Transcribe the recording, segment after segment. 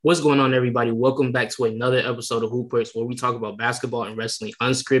What's going on, everybody? Welcome back to another episode of Hoopers, where we talk about basketball and wrestling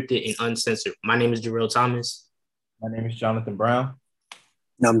unscripted and uncensored. My name is Jarrell Thomas. My name is Jonathan Brown.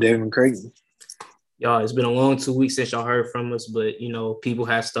 I'm David Creighton. Y'all, it's been a long 2 weeks since y'all heard from us, but, people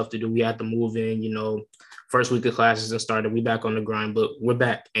have stuff to do. We have to move in, first week of classes and started. We back on the grind, but we're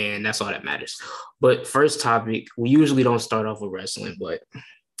back, and that's all that matters. But first topic, we usually don't start off with wrestling, but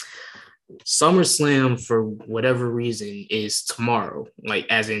SummerSlam, for whatever reason, is tomorrow, like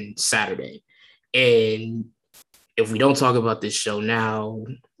as in Saturday. And if we don't talk about this show now,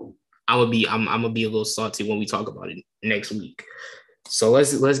 I'm gonna be a little salty when we talk about it next week. So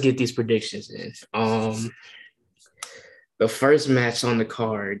let's get these predictions in. The first match on the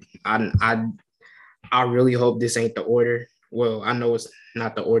card, I really hope this ain't the order. Well, I know it's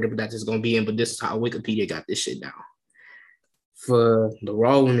not the order, but that's just gonna be in. But this is how Wikipedia got this shit down. For the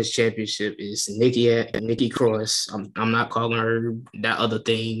Raw Women's Championship is Nikki Cross. I'm not calling her that other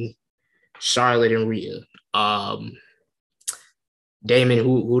thing. Charlotte and Rhea. Damon,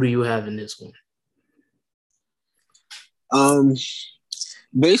 who do you have in this one?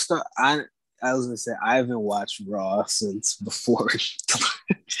 Based on I was gonna say I haven't watched Raw since before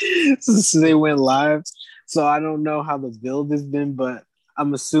since they went live, so I don't know how the build has been, but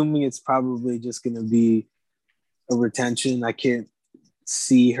I'm assuming it's probably just gonna be a retention. I can't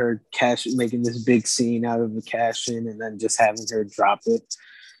see her making this big scene out of the cash in and then just having her drop it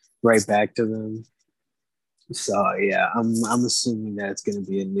right back to them. So yeah, I'm assuming that it's gonna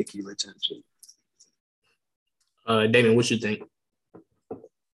be a Nikki retention. Damon, what you think?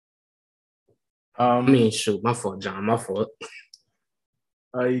 Shoot, my fault, John. My fault.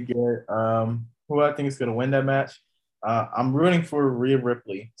 You get who I think is gonna win that match. I'm rooting for Rhea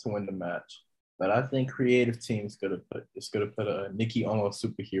Ripley to win the match, but I think creative team is gonna put a Nikki almost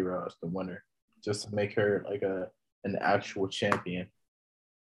superhero as the winner, just to make her like an actual champion.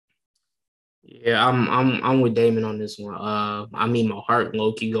 Yeah, I'm with Damon on this one. My heart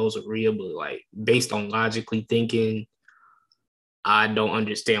low-key goes with Rhea, but like based on logically thinking, I don't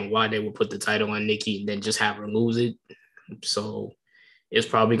understand why they would put the title on Nikki and then just have her lose it. So it's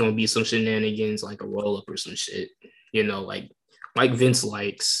probably gonna be some shenanigans, like a roll-up or some shit, like Vince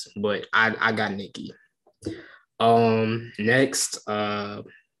likes. But I got Nikki. Next, Bobby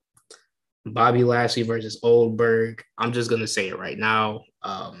Lashley versus Goldberg. I'm just gonna say it right now.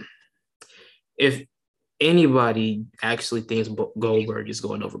 If anybody actually thinks Goldberg is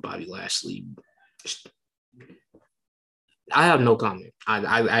going over Bobby Lashley, I have no comment.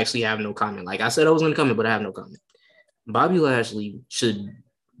 I actually have no comment. Like I said, I was going to comment, but I have no comment. Bobby Lashley should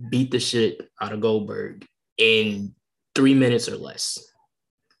beat the shit out of Goldberg in 3 minutes or less.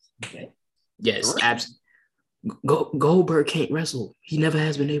 Okay. Yes, absolutely. Goldberg can't wrestle. He never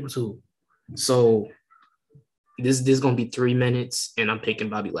has been able to. So this is going to be 3 minutes, and I'm picking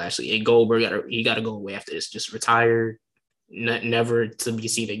Bobby Lashley. And Goldberg, he got to go away after this. Just retire, never to be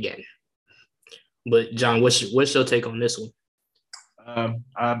seen again. But John, what's your take on this one?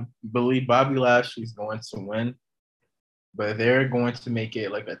 I believe Bobby Lashley's going to win, but they're going to make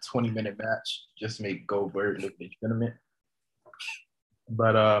it like a 20-minute match, just to make Goldberg look legitimate.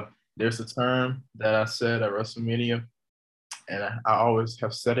 But there's a term that I said at WrestleMania, and I always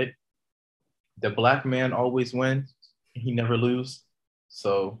have said it. The black man always wins. He never loses.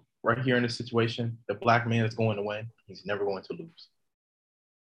 So right here in this situation, the black man is going to win. He's never going to lose.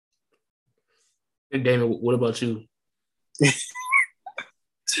 And Damon, what about you?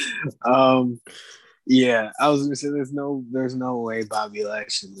 Yeah, I was gonna say there's no way Bobby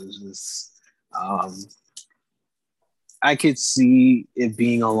Lashley loses. I could see it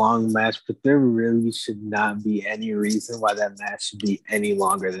being a long match, but there really should not be any reason why that match should be any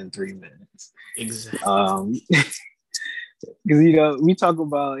longer than 3 minutes. Exactly. Because we talk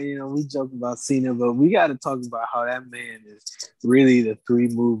about we joke about Cena, but we got to talk about how that man is really the 3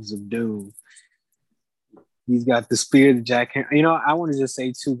 moves of doom. He's got the spear, the jackhammer. I want to just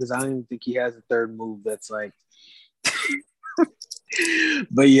say 2 because I don't even think he has a 3rd move that's like.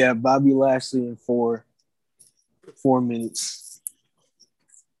 But yeah, Bobby Lashley in 4 minutes.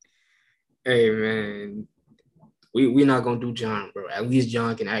 Hey man, we're not gonna do John, bro. At least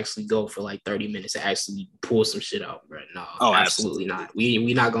John can actually go for like 30 minutes and actually pull some shit out, bro. No, absolutely not.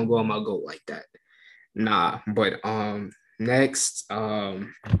 We not gonna go on my goal like that. Nah, but next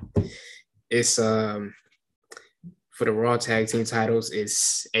it's for the Raw Tag Team titles,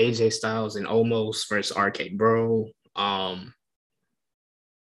 it's AJ Styles and Omos versus RK Bro.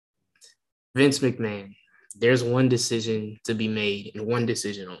 Vince McMahon. There's one decision to be made and one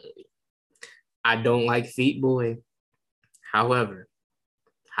decision only. I don't like Feet Boy. However,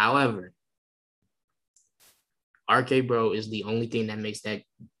 RK Bro is the only thing that makes that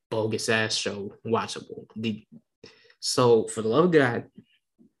bogus ass show watchable. So for the love of God,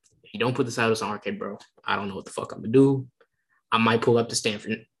 if you don't put the titles on RK Bro, I don't know what the fuck I'm gonna do. I might pull up to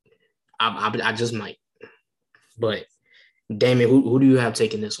Stanford. I just might. But Damon, who do you have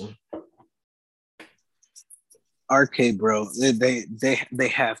taking this one? RK Bro, they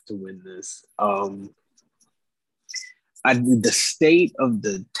have to win this. The state of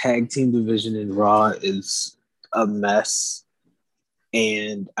the tag team division in Raw is a mess,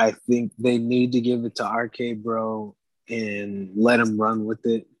 and I think they need to give it to RK Bro and let him run with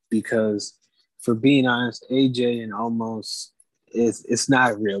it, because, for being honest, AJ and Omos it's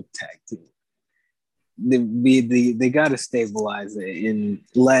not a real tag team. They got to stabilize it and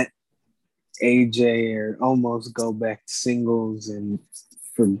let AJ or Omos go back to singles, and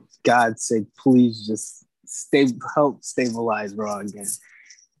for God's sake, please just help stabilize Raw again.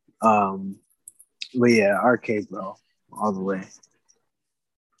 But yeah, RK Bro all the way.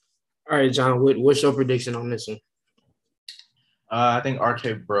 All right, John, what's your prediction on this one? I think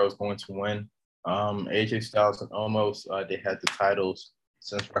RK Bro is going to win. AJ Styles and Omos, they had the titles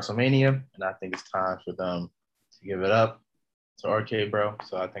since WrestleMania, and I think it's time for them to give it up to RK Bro.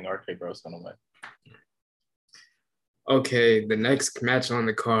 So I think RK Bro is going to win. Okay, the next match on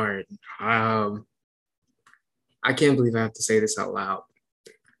the card. I can't believe I have to say this out loud.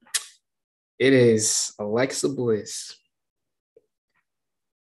 It is Alexa Bliss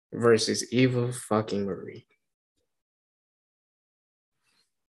versus Eva fucking Marie.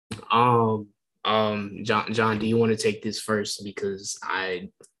 John, do you want to take this first? Because I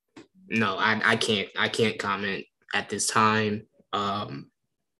can't comment at this time.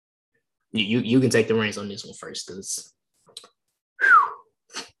 You can take the reins on this one first, because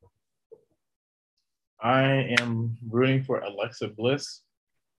I am rooting for Alexa Bliss.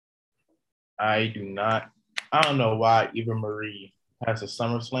 I don't know why Eva Marie has a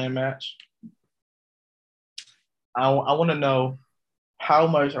SummerSlam match. I want to know, how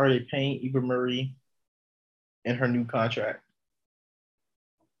much are they paying Eva Marie in her new contract?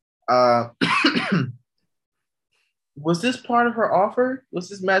 Was this part of her offer? Was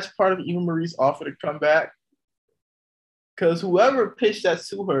this match part of Eva Marie's offer to come back? Because whoever pitched that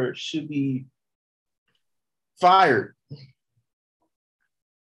to her should be fired.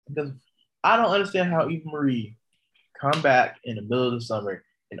 Because I don't understand how Eva Marie come back in the middle of the summer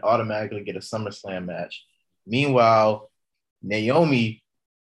and automatically get a SummerSlam match. Meanwhile, Naomi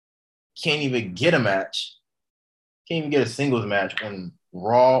can't even get a match. Can't even get a singles match on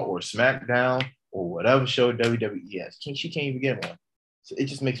Raw or SmackDown or whatever show WWE has. She can't even get one. So it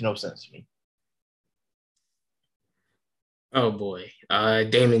just makes no sense to me. Oh boy.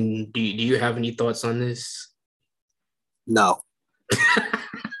 Damon, do you have any thoughts on this? No.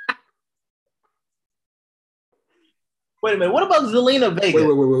 Wait a minute. What about Zelina Vega?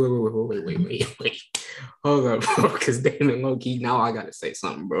 Wait. Hold up, bro. Because Damon low-key, now I gotta say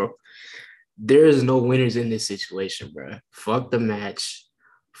something, bro. There is no winners in this situation, bro. Fuck the match.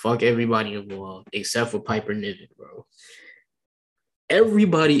 Fuck everybody involved except for Piper Niven, bro.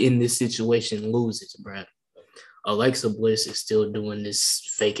 Everybody in this situation loses, bro. Alexa Bliss is still doing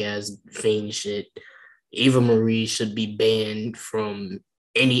this fake-ass fiend shit. Eva Marie should be banned from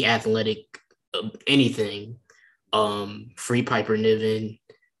any athletic anything. Free Piper Niven.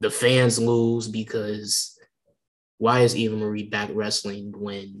 The fans lose because why is Eva Marie back wrestling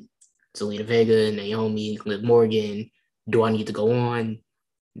when Zelina Vega, Naomi, Liv Morgan? Do I need to go on?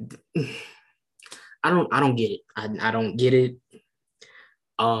 I don't get it. I don't get it.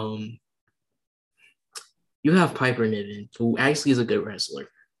 You have Piper Niven, who actually is a good wrestler.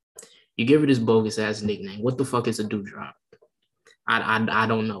 You give her this bogus ass nickname. What the fuck is a dewdrop? I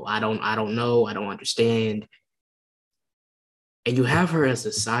don't know. I don't know. I don't understand. And you have her as a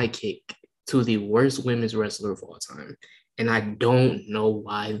sidekick to the worst women's wrestler of all time. And I don't know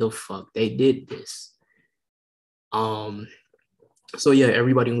why the fuck they did this. So yeah,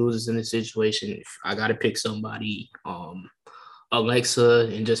 everybody loses in this situation. If I gotta pick somebody, Alexa,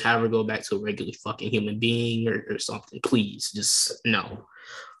 and just have her go back to a regular fucking human being or something. Please, just no.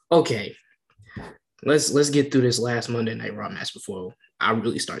 Okay. Let's get through this last Monday Night Raw match before I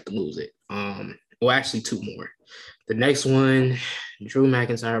really start to lose it. Well, actually, two more. The next one, Drew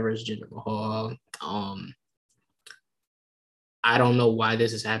McIntyre versus Jinder Mahal. I don't know why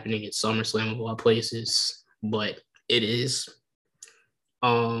this is happening at SummerSlam of all places, but it is.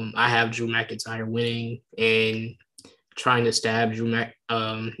 I have Drew McIntyre winning and trying to stab Jinder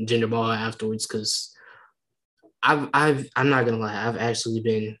Mahal afterwards, because I'm not gonna lie, I've actually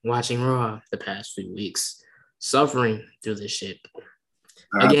been watching Raw the past few weeks, suffering through this shit.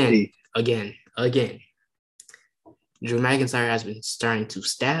 Again. Drew McIntyre has been starting to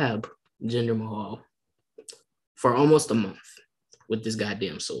stab Jinder Mahal for almost a month with this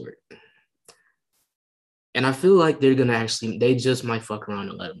goddamn sword. And I feel like they just might fuck around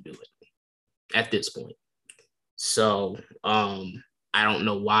and let him do it at this point. So I don't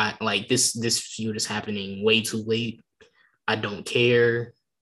know why. Like this feud is happening way too late. I don't care.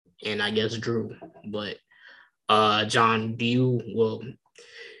 And I guess Drew. But John, do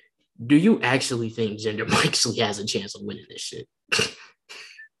you actually think Jinder actually has a chance of winning this shit? Tell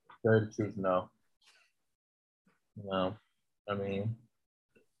the truth, no. No. I mean,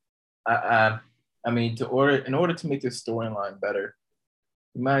 I mean, in order to make this storyline better,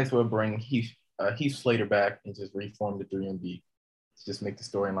 you might as well bring Heath Slater back and just reform the 3MB to just make the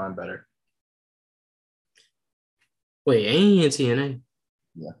storyline better. Wait, ain't he in TNA?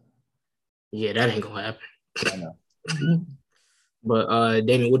 Yeah. Yeah, that ain't gonna happen. I know. But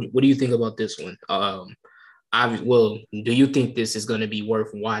Damon, what do you think about this one? Do you think this is gonna be worth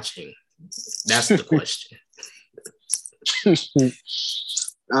watching? That's the question.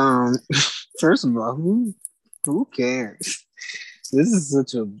 First of all, who cares? This is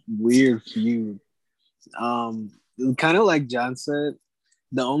such a weird feud. Kind of like John said,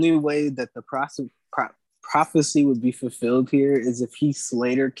 the only way that the prophecy would be fulfilled here is if Heath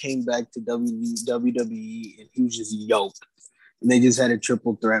Slater came back to WWE and he was just yoked. And they just had a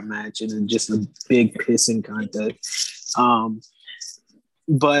triple threat match and just a big pissing contest.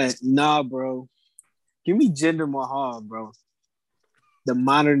 But nah, bro. Give me Jinder Mahal, bro. The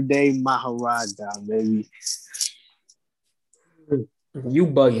modern day Maharaja, baby. You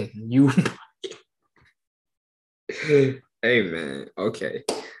bugging. Hey, man. Okay.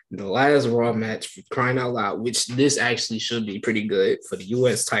 The last Raw match, for crying out loud, which this actually should be pretty good for the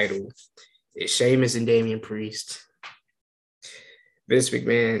U.S. title, is Sheamus and Damian Priest. Vince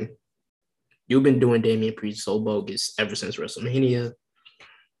McMahon, you've been doing Damian Priest so bogus ever since WrestleMania.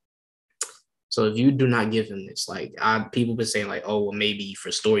 So if you do not give him this, people been saying oh, well, maybe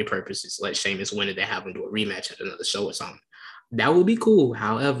for story purposes, let Sheamus win it and have him do a rematch at another show or something. That would be cool.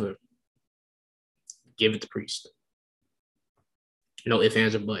 However, give it to Priest. No ifs,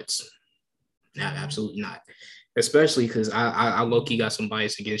 ands, or buts. No, absolutely not. Especially because I low-key got some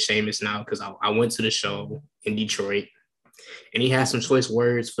bias against Sheamus now because I went to the show in Detroit and he had some choice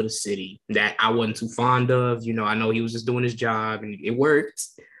words for the city that I wasn't too fond of. I know he was just doing his job and it worked,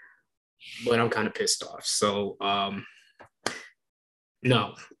 but I'm kind of pissed off. So,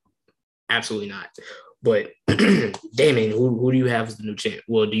 no, absolutely not. But Damien, who do you have as the new champ?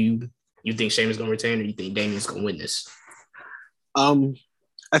 Well, do you think Sheamus is going to retain or do you think Damien's going to win this?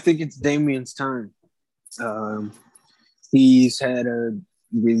 I think it's Damien's time. He's had a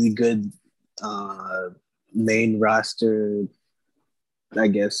really good main roster, I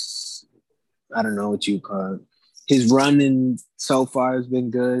guess. I don't know what you call it. His run so far has been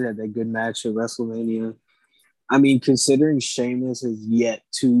good. Had that good match at WrestleMania. I mean, considering Sheamus has yet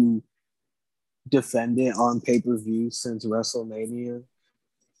to defend it on pay-per-view since WrestleMania,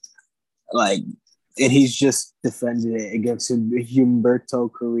 and he's just defended it against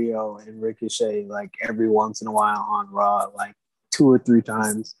Humberto Carrillo and Ricochet every once in a while on Raw, 2 or 3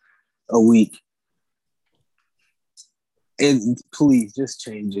 times a week. And please just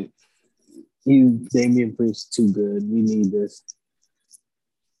change it. Damian Priest too good. We need this.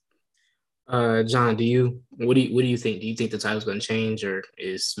 John, what do you think? Do you think the title's gonna change or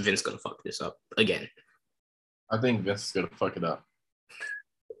is Vince gonna fuck this up again? I think Vince is gonna fuck it up.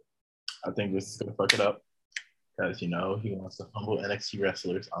 Because he wants to humble NXT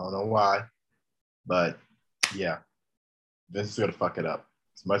wrestlers. I don't know why, but yeah, Vince is gonna fuck it up.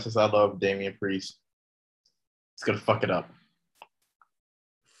 As much as I love Damian Priest, it's gonna fuck it up.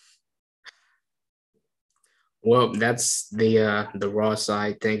 Well, that's the Raw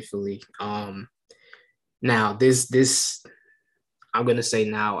side, thankfully. Now this I'm gonna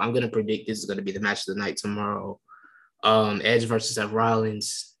predict this is gonna be the match of the night tomorrow. Edge versus Seth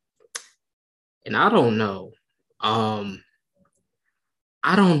Rollins. And I don't know. I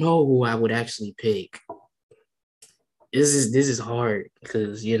don't know who I would actually pick. This is hard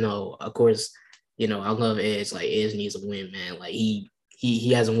because of course, I love Edge. Edge needs a win, man. He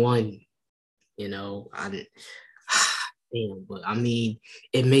hasn't won. But I mean,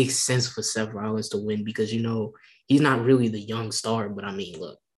 it makes sense for Seth Rollins to win because he's not really the young star. But I mean,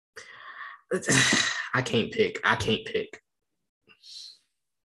 look, I can't pick.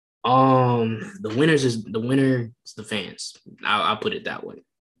 The winner is the fans. I'll put it that way.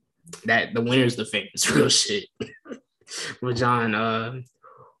 That the winner is the fans. Real shit. Well, John,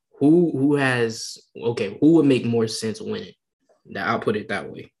 who would make more sense winning? I'll put it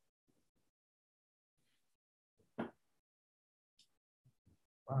that way.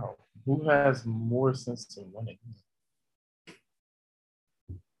 Wow. Who has more sense in winning?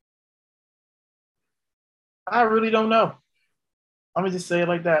 I really don't know. I'm gonna just say it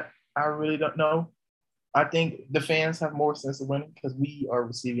like that. I really don't know. I think the fans have more sense of winning because we are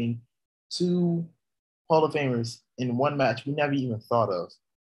receiving two Hall of Famers in one match we never even thought of.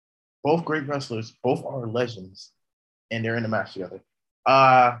 Both great wrestlers, both are legends, and they're in the match together.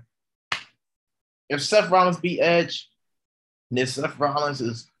 Uh, if Seth Rollins beat Edge, then Seth Rollins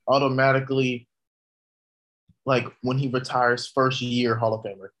is automatically like when he retires, first year Hall of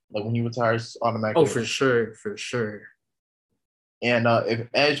Famer. Like when he retires, automatically. Oh, for sure, for sure. And if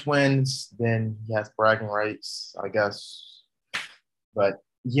Edge wins, then he has bragging rights, I guess. But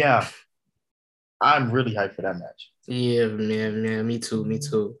yeah, I'm really hyped for that match. Yeah, man, me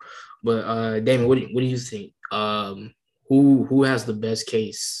too. But Damon, what do you think? Who has the best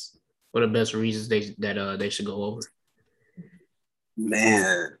case or the best reasons they should go over?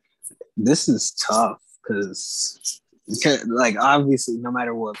 Man, this is tough because like obviously no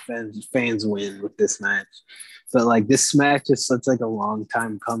matter what fans win with this match, but like this match is such like a long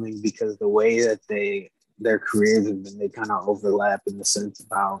time coming because the way that their careers have been, they kind of overlap in the sense of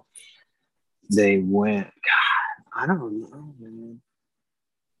how they went. God, I don't know, man.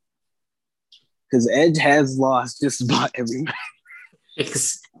 Because Edge has lost just about every match.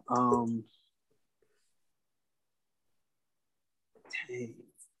 Dang.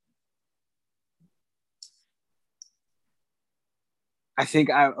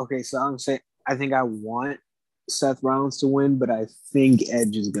 So I'm saying I think I want Seth Rollins to win, but I think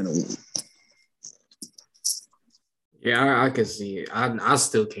Edge is gonna win. Yeah, I can see it. I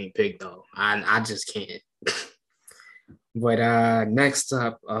still can't pick though. I just can't. But next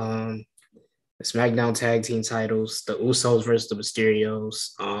up, the SmackDown Tag Team titles, the Usos versus the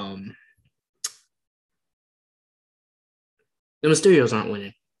Mysterios. The Mysterios aren't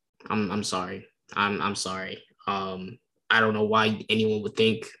winning. I'm sorry. I'm sorry. I don't know why anyone would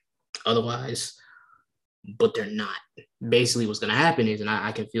think otherwise, but they're not. Basically, what's gonna happen is, and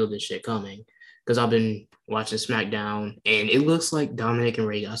I can feel this shit coming because I've been watching SmackDown, and it looks like Dominic and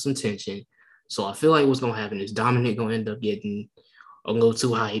Ray got some tension. So I feel like what's gonna happen is Dominic gonna end up getting a little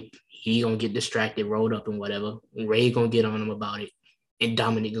too hype. He gonna get distracted, rolled up, and whatever. Ray gonna get on him about it, and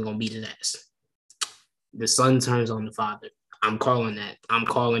Dominic is gonna beat his ass. The son turns on the father. I'm calling that. I'm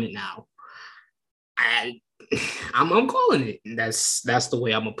calling it now. I'm calling it. That's the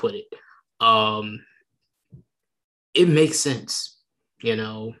way I'm gonna put it. It makes sense, you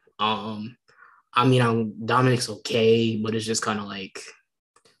know. I mean, Dominic's okay, but it's just kind of like,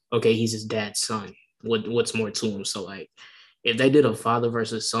 okay, he's his dad's son. What's more to him? So like, if they did a father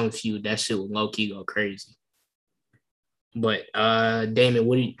versus son feud, that shit would low key go crazy. But Damon,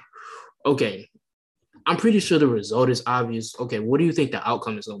 what do you? Okay, I'm pretty sure the result is obvious. Okay, what do you think the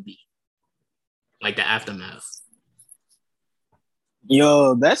outcome is gonna be? Like the aftermath.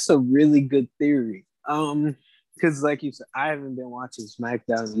 Yo, that's a really good theory. Because like you said, I haven't been watching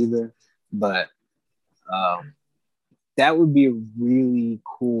SmackDown either, but that would be a really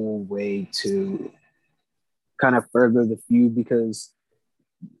cool way to kind of further the feud because,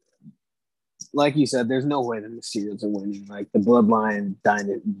 like you said, there's no way the Mysterios are winning. Like the Bloodline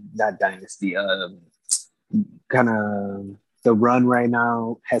dynasty, kind of the run right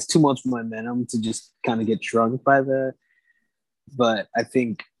now has too much momentum to just kind of get shrunk by that. But I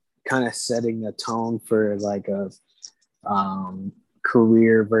think kind of setting a tone for like a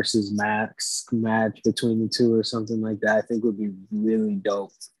career versus max match between the two or something like that, I think would be really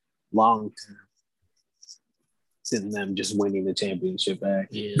dope long term than them just winning the championship back.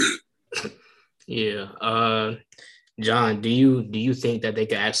 Yeah. Yeah. John, do you think that they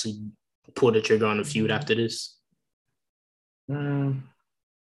could actually pull the trigger on the feud after this?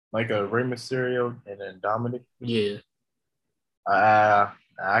 Like a Rey Mysterio and then Dominic? Yeah.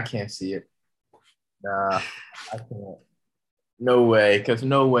 I can't see it. Nah, I can't. No way, because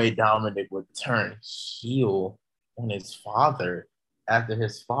no way Dominic would turn heel on his father after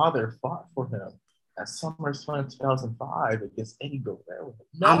his father fought for him at SummerSlam 2005 against Eddie Guerrero.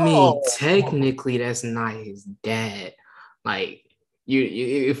 No. I mean, technically, that's not his dad. Like,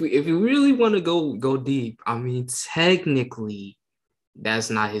 if we really want to go deep, I mean, technically, that's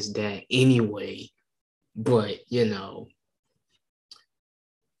not his dad anyway. But you know,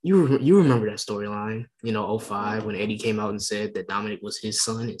 you remember that storyline, 05 when Eddie came out and said that Dominic was his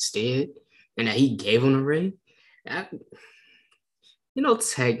son instead, and that he gave him a ring.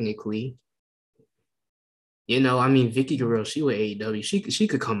 Technically, I mean, Vicky Guerrero, she with AEW, she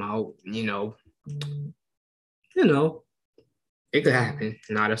could come out, it could happen.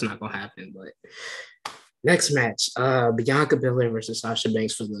 No, that's not gonna happen, but Next match, Bianca Belair versus Sasha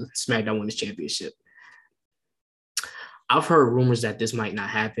Banks for the SmackDown Women's Championship. I've heard rumors that this might not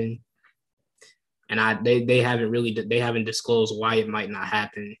happen, and they haven't disclosed why it might not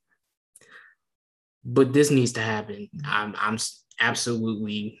happen. But this needs to happen. I'm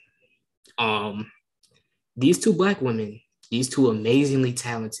absolutely these two black women, these two amazingly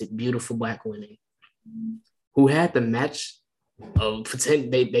talented, beautiful black women who had the match of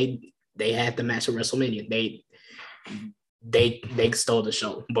they had the match at WrestleMania. They stole the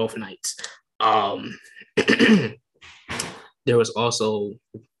show both nights. There was also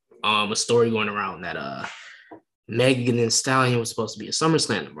a story going around that Megan Thee Stallion was supposed to be a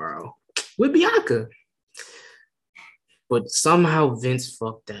SummerSlam tomorrow with Bianca. But somehow Vince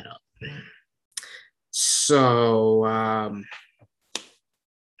fucked that up. So I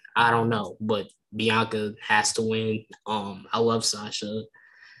don't know, but Bianca has to win. I love Sasha.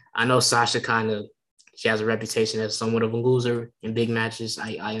 I know Sasha she has a reputation as somewhat of a loser in big matches.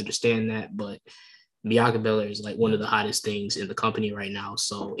 I understand that, but Bianca Belair is like one of the hottest things in the company right now.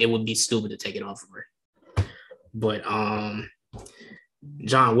 So it would be stupid to take it off of her. But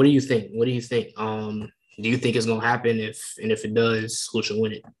John, what do you think? What do you think? Do you think it's gonna happen? If it does, who should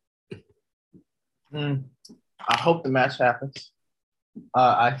win it? I hope the match happens.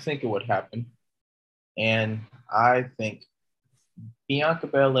 I think it would happen, and I think Bianca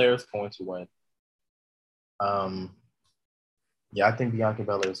Belair is going to win. Yeah, I think Bianca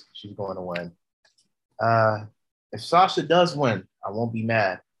Belair she's going to win. If Sasha does win, I won't be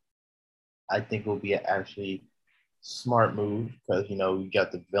mad. I think it will be an actually smart move because we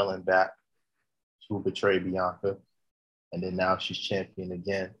got the villain back who betrayed Bianca, and then now she's champion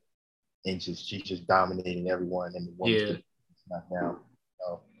again, and she's just dominating everyone in the women's SmackDown.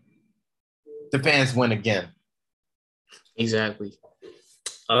 So the fans win again. Exactly.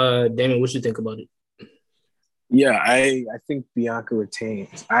 Damon, what you think about it? Yeah, I think Bianca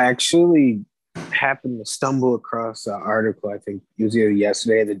retains. I actually happened to stumble across an article, I think it was either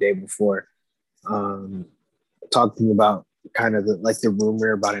yesterday or the day before, talking about kind of the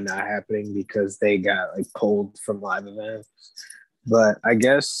rumor about it not happening because they got pulled from live events. But I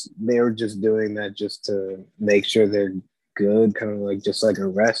guess they were just doing that just to make sure they're good, kind of just like a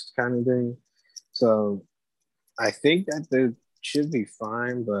rest kind of thing. So I think that they should be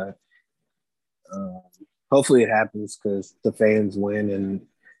fine, but hopefully it happens because the fans win, and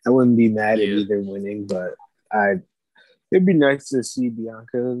I wouldn't be mad at either winning, but it'd be nice to see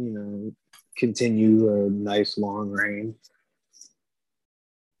Bianca, continue a nice long reign.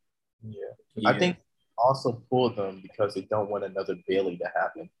 Yeah. I think also pull them because they don't want another Bayley to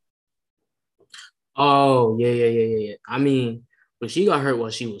happen. Oh, yeah. I mean, but she got hurt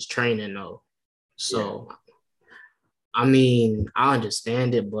while she was training though. So I mean, I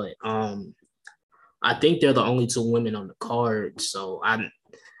understand it, but I think they're the only two women on the card. So I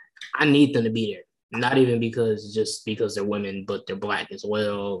need them to be there. Not even because they're women, but they're black as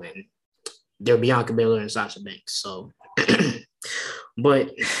well. And they're Bianca Belair and Sasha Banks. So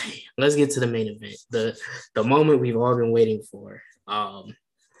but let's get to the main event. The moment we've all been waiting for.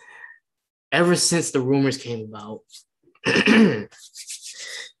 Ever since the rumors came about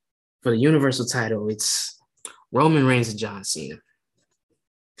for the Universal title, it's Roman Reigns and John Cena.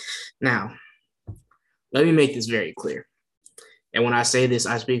 Now, let me make this very clear. And when I say this,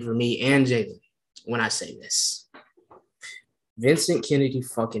 I speak for me and Jalen when I say this. Vincent Kennedy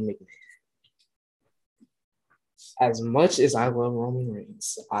fucking McMahon. As much as I love Roman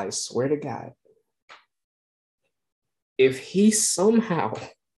Reigns, I swear to God, if he somehow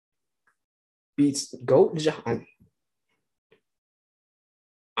beats GOAT John,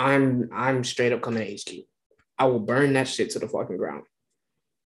 I'm straight up coming to HQ. I will burn that shit to the fucking ground.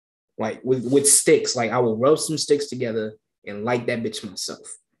 With sticks. I will rub some sticks together and light that bitch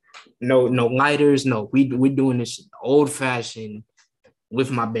myself. No lighters. No, we're doing this shit old fashioned with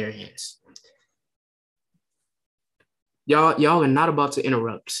my bare hands. Y'all are not about to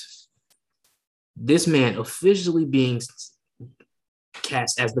interrupt this man officially being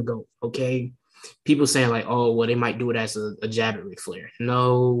cast as the GOAT, okay? People saying oh, well, they might do it as a jab at Ric Flair.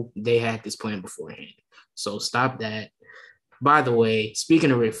 No, they had this plan beforehand. So stop that. By the way,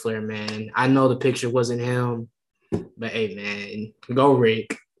 speaking of Ric Flair, man, I know the picture wasn't him, but hey, man, go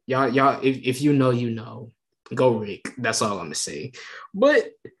Rick. Y'all, if you know, you know. Go Rick. That's all I'm gonna say.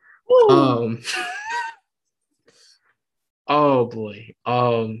 But oh boy.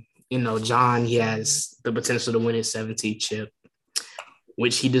 John, he has the potential to win his 17th chip,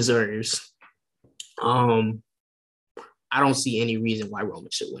 which he deserves. I don't see any reason why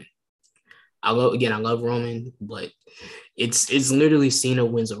Roman should win. I love Roman, but it's literally Cena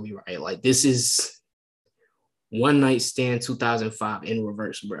wins a rewrite. This is One Night Stand 2005 in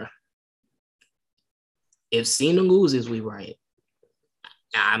reverse, bro. If Cena loses, we riot.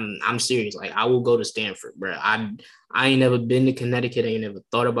 I'm serious. Like, I will go to Stanford, bro. I ain't never been to Connecticut. I ain't never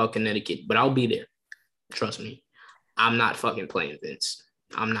thought about Connecticut, but I'll be there. Trust me. I'm not fucking playing, Vince.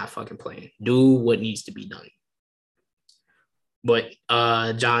 I'm not fucking playing. Do what needs to be done. But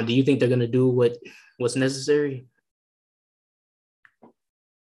John, do you think they're gonna do what's necessary?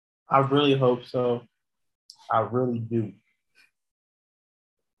 I really hope so. I really do.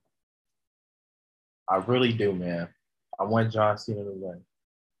 I really do, man. I want John Cena to win.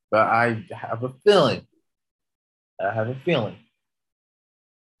 But I have a feeling.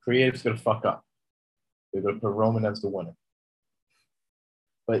 Creative's gonna fuck up. They're gonna put Roman as the winner.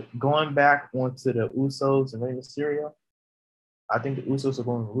 But going back onto the Usos and Rey Mysterio, I think the Usos are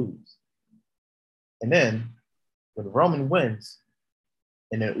going to lose. And then when Roman wins,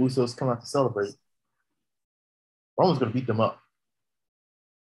 and then Usos come out to celebrate, Roman's gonna beat them up.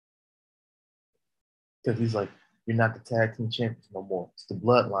 Because he's like, you're not the tag team champions no more. It's the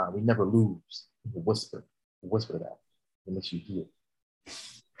bloodline. We never lose. Whisper that. It makes you hear.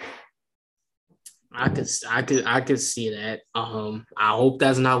 I could see that. I hope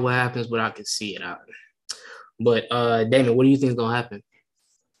that's not what happens, but I could see it out. But Damon, what do you think is gonna happen?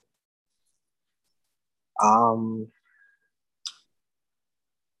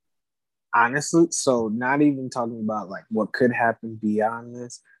 Honestly, so not even talking about like what could happen beyond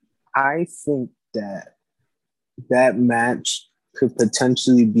this, I think that match could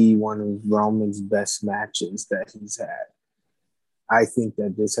potentially be one of Roman's best matches that he's had. I think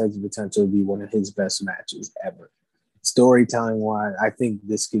that this has the potential to be one of his best matches ever. Storytelling wise, I think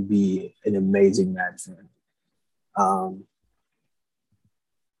this could be an amazing match for him.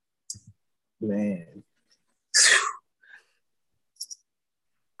 Man,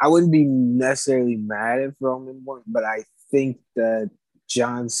 I wouldn't be necessarily mad if Roman won, but I think that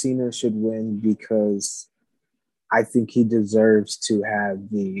John Cena should win because I think he deserves to have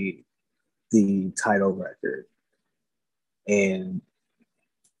the title record. And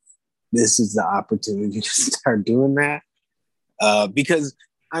this is the opportunity to start doing that. Because,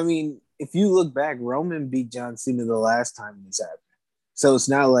 I mean, if you look back, Roman beat John Cena the last time this happened. So it's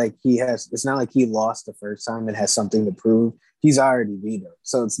not like it's not like he lost the first time and has something to prove. He's already beat him.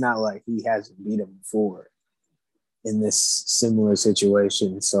 So it's not like he hasn't beat him before in this similar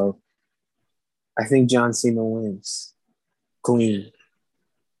situation. So I think John Cena wins clean.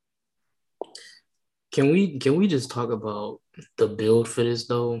 Can we just talk about the build for this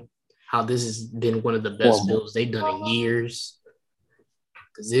though? How this has been one of the best builds they've done in years.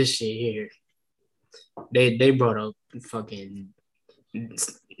 Cause this shit here, they brought up fucking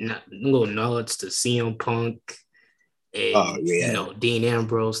little nods to CM Punk and you know Dean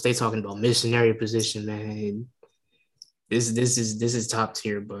Ambrose. They talking about missionary position, man. This is top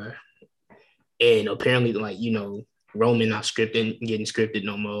tier, bro. And apparently, like, you know, Roman not getting scripted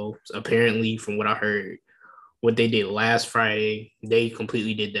no more. So apparently, from what I heard, what they did last Friday, they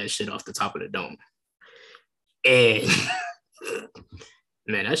completely did that shit off the top of the dome. And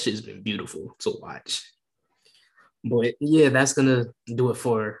man, that shit's been beautiful to watch. But yeah, that's gonna do it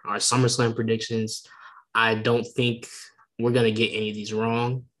for our SummerSlam predictions. I don't think we're gonna get any of these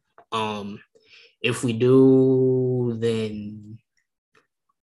wrong. If we do, then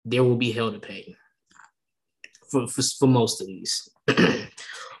there will be hell to pay for most of these.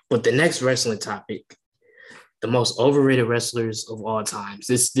 But the next wrestling topic, the most overrated wrestlers of all times.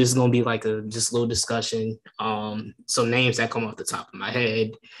 This is gonna be like a just little discussion. Some names that come off the top of my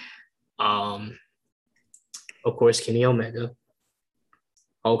head. Of course, Kenny Omega,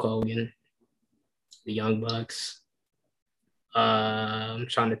 Hulk Hogan, the Young Bucks. I'm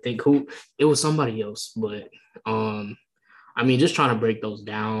trying to think who it was. Somebody else, but I mean, just trying to break those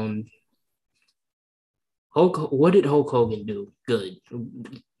down. What did Hulk Hogan do? Good.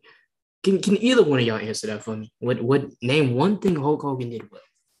 Can either one of y'all answer that for me? What name one thing Hulk Hogan did well?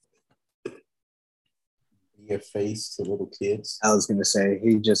 Be a face to little kids. I was gonna say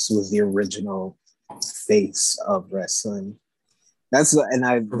he just was the original face of wrestling. For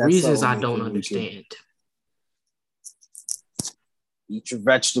reasons I don't understand. Eat your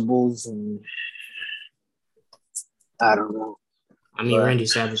vegetables and I don't know. I mean, Randy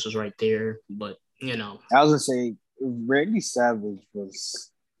Savage was right there, but you know. I was gonna say Randy Savage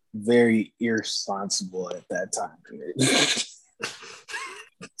was very irresponsible at that time period.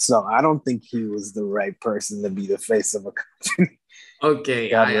 So I don't think he was the right person to be the face of a company.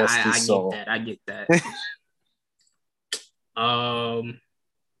 Okay, I get that. I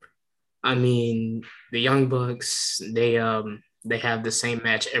mean, the Young Bucks, they have the same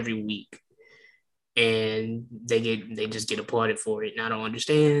match every week. and they just get applauded for it. And I don't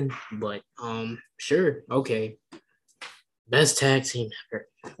understand, but sure, okay. Best tag team ever.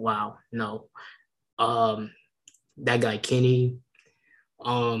 Wow, no. That guy Kenny.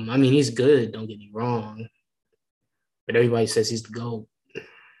 I mean, he's good. Don't get me wrong, but everybody says he's the GOAT.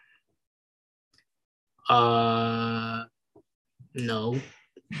 No.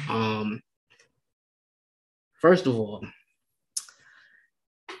 First of all,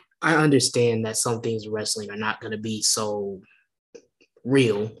 I understand that some things in wrestling are not going to be so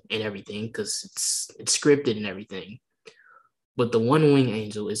real and everything because it's scripted and everything. But the One Wing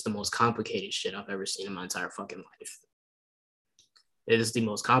Angel is the most complicated shit I've ever seen in my entire fucking life. It is the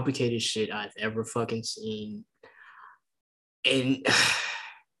most complicated shit I've ever fucking seen. And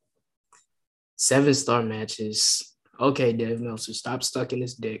 7-star matches. Okay, Dave Meltzer, stop sucking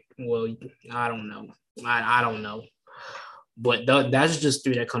his dick. Well, I don't know. I don't know. But that's just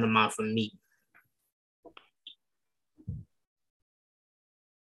 3 that come to mind for me.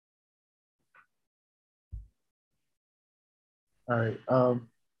 All right.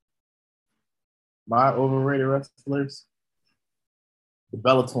 My overrated wrestlers, the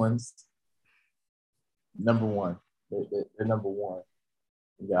Bella Twins, number one. They're number one.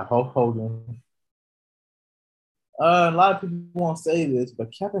 We got Hulk Hogan. A lot of people won't say this,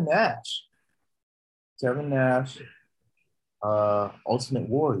 but Kevin Nash, Ultimate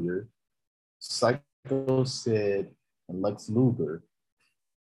Warrior, Psycho Sid, and Lex Luger.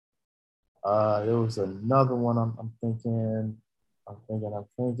 There was another one I'm thinking.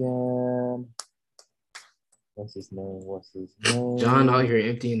 What's his name? John out here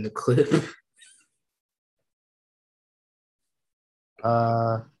emptying the clip. What's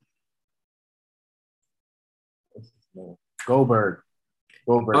his name? Goldberg.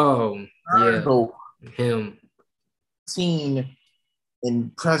 Oh, yeah. Goldberg. Him. Seen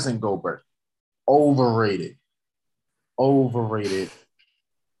in present Goldberg. Overrated. Who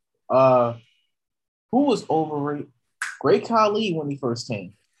was overrated? Great Khali when he first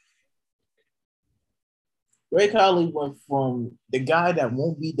came. Great Khali went from the guy that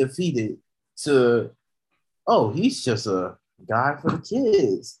won't be defeated to, he's just a guy for the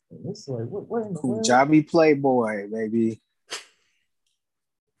kids. And it's like, what in the world? Punjabi Playboy, baby.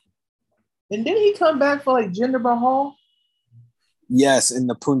 And then he come back for like Jinder Mahal. Yes, in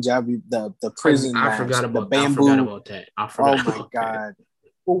the Punjabi, the prison match, forgot about the bamboo. I forgot about that. Oh my god.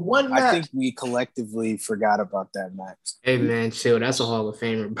 For one match. I think we collectively forgot about that match. Hey man, chill. That's a Hall of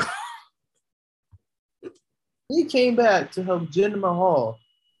Famer, bro. He came back to help Jinder Mahal,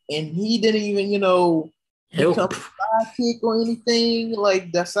 and he didn't even, become a sidekick or anything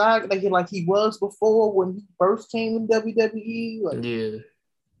like that side, like he was before when he first came in WWE.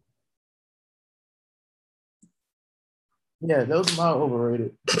 Yeah, those are my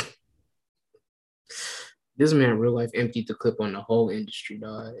overrated. This man real life emptied the clip on the whole industry,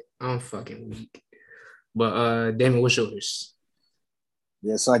 dog. I'm fucking weak. But Damon, what's yours?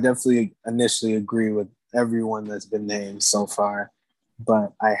 Yeah, so I definitely initially agree with everyone that's been named so far,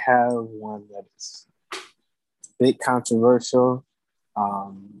 but I have one that's a bit controversial.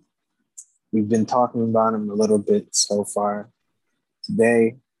 We've been talking about him a little bit so far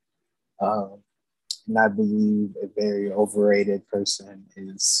today, and I believe a very overrated person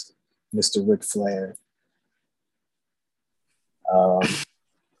is Mr. Ric Flair. Let's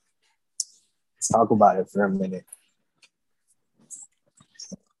talk about it for a minute.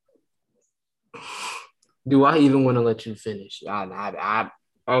 Do I even want to let you finish? You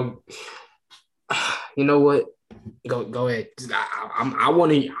know what? Go ahead. I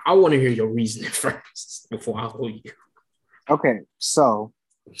want to hear your reasoning first before I hold you. Okay, so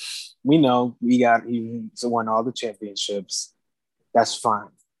we know he's won all the championships. That's fine.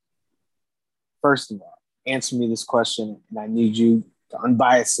 First of all, answer me this question, and I need you to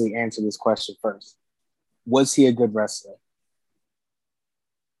unbiasedly answer this question first. Was he a good wrestler?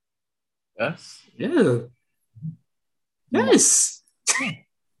 Yes. Yeah. Yes.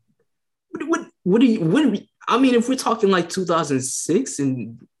 What do you? I mean, if we're talking like 2006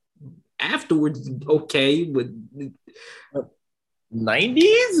 and afterwards, okay, but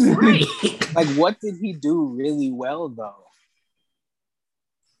 90s, right? Like, what did he do really well though?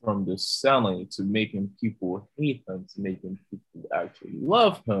 From the selling to making people hate him to making people actually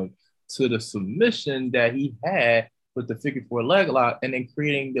love him to the submission that he had with the figure 4 leg lock, and then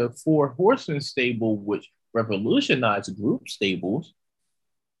creating the 4 Horsemen stable, which revolutionized group stables.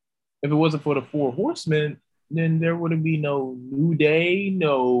 If it wasn't for the 4 Horsemen, then there wouldn't be no New Day,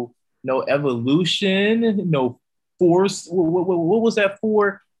 no Evolution, no Force. What was that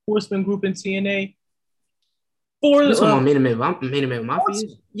 4 Horsemen group in TNA? You talking about main event Mafia?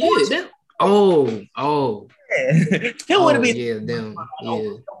 Yeah. Oh, It wouldn't be yeah, them.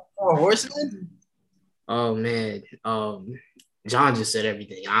 Yeah. Four Horsemen. Oh man. John just said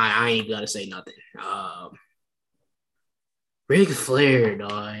everything. I ain't gotta say nothing. Ric Flair,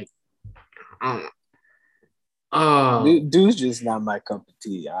 dog. Um, oh, Dude's just not my cup of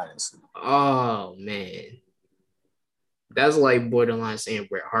tea, honestly. oh man. That's like borderline saying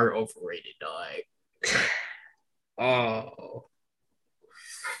Bret Hart overrated, dog. Oh.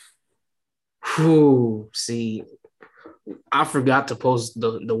 Whew. See, I forgot to post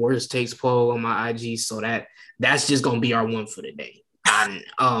the worst takes poll on my IG, so that's just gonna be our one for the day. And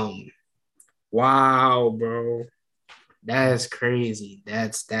wow, bro. That's crazy.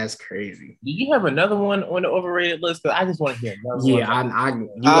 That's crazy. Do you have another one on the overrated list? Because I just want to hear another one. Yeah,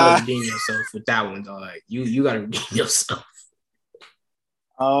 you gotta redeem yourself with that one, dog. You gotta redeem yourself.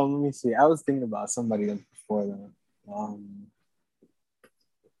 Let me see. I was thinking about somebody else before that.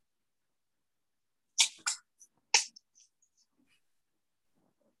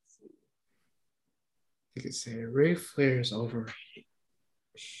 You could say Ric Flair is overrated.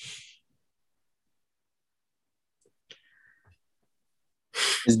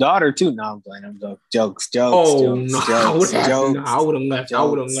 His daughter too. No, I'm playing. I'm jokes. Oh jokes, no! jokes, I would have left. I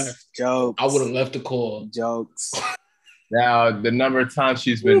would have left. Jokes. I would have left the call. Jokes. Now the number of times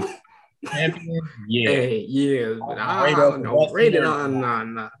she's been champion, yeah, hey, yeah. But I don't know. Rated on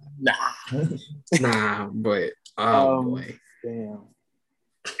nah. But boy, damn.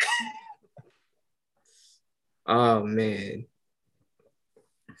 Oh man.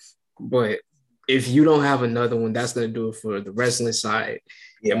 But if you don't have another one, that's gonna do it for the wrestling side.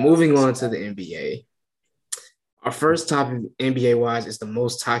 Yeah. And moving on to the NBA. Our first topic, NBA wise, is the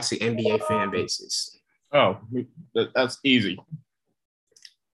most toxic NBA fan bases. Oh, that's easy.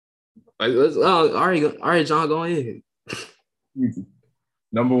 Like, all right, John, go ahead. Easy.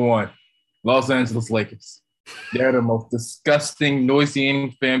 Number one, Los Angeles Lakers. They're the most disgusting,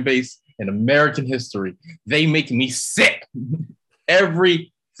 noisy fan base in American history. They make me sick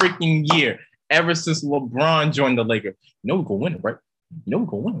every freaking year, ever since LeBron joined the Lakers. You know we're going to win it, right? You know we're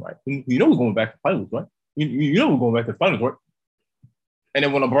going to win it, right? You know we're going back to the finals, right? You know we're going back to the finals, right? And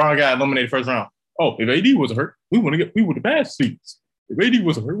then when LeBron got eliminated first round, oh, if AD wasn't hurt, we would have passed seats. If AD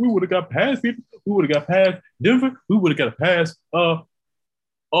wasn't hurt, we would have got past people. We would have got past Denver. We would have got past we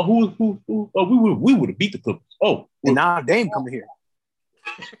would have beat the Clippers. Oh, and now Dame coming here.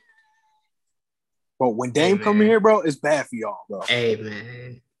 But when Dame coming here, bro, it's bad for y'all, bro. Hey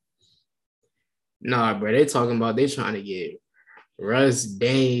man. Nah, bro, they talking about they trying to get Russ,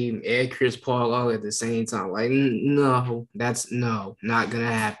 Dame, and Chris Paul all at the same time. Like, no, not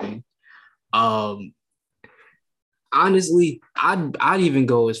gonna happen. Honestly, I'd even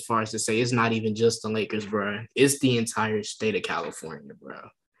go as far as to say it's not even just the Lakers, bro. It's the entire state of California, bro.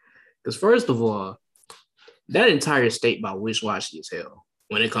 Because first of all, that entire state about wishy-washy as hell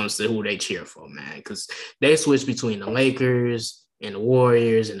when it comes to who they cheer for, man. Because they switch between the Lakers and the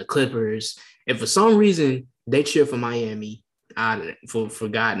Warriors and the Clippers. And for some reason, they cheer for Miami. For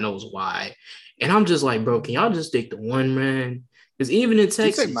God knows why. And I'm just like, bro, can y'all just stick to one, man? Because even in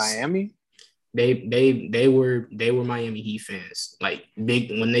Texas, you say Miami, they were Miami Heat fans. Like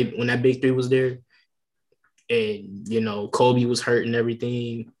big when that big three was there, and you know Kobe was hurt and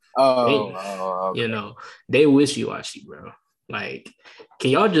everything. Okay. You know they wishy-washy, bro. Like,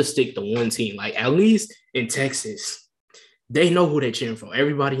 can y'all just stick to one team? Like at least in Texas, they know who they're cheering for.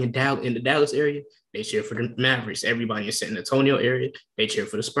 Everybody in the Dallas area, they cheer for the Mavericks. Everybody in San Antonio area, they cheer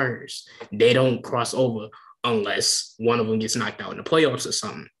for the Spurs. They don't cross over unless one of them gets knocked out in the playoffs or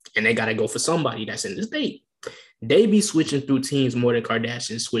something. And they got to go for somebody that's in the state. They be switching through teams more than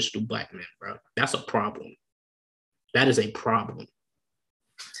Kardashians switch through black men, bro. That's a problem. That is a problem.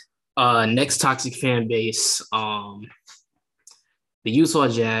 Next toxic fan base, the Utah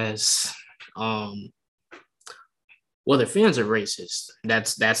Jazz. Well, the fans are racist.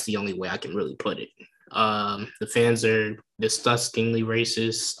 That's the only way I can really put it. The fans are disgustingly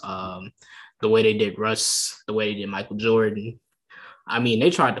racist. The way they did Russ, the way they did Michael Jordan. I mean, they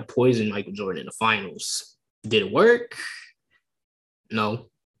tried to poison Michael Jordan in the finals. Did it work? No,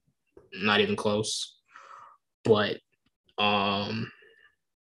 not even close. But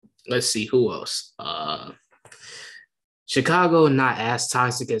let's see who else. Chicago, not as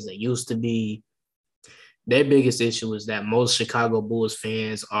toxic as they used to be. Their biggest issue is that most Chicago Bulls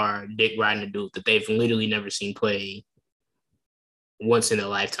fans are dick riding a dude that they've literally never seen play once in a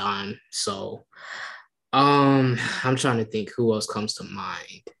lifetime. So I'm trying to think who else comes to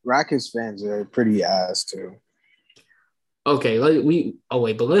mind. Rockets fans are pretty ass too. Okay,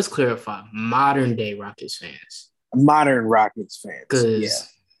 but let's clarify modern day Rockets fans. Modern Rockets fans. Because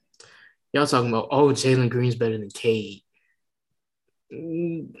Y'all talking about, oh, Jalen Green's better than Cade.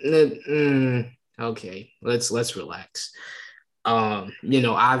 Okay, let's relax.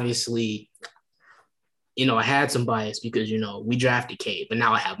 Obviously, I had some bias because we drafted Cade, but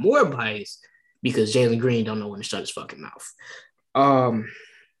now I have more bias because Jalen Green don't know when to shut his fucking mouth.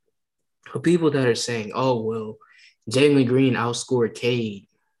 For people that are saying, oh well, Jalen Green outscored Cade,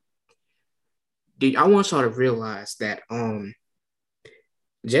 dude, I want y'all to realize that Jalen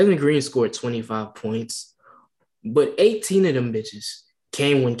Green scored 25 points, but 18 of them bitches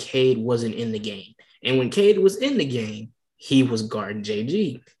came when Cade wasn't in the game. And when Cade was in the game, he was guarding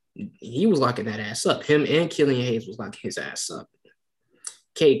JG. He was locking that ass up. Him and Killian Hayes was locking his ass up.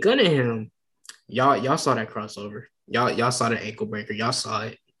 Cade Cunningham, y'all saw that crossover. Y'all saw the ankle breaker. Y'all saw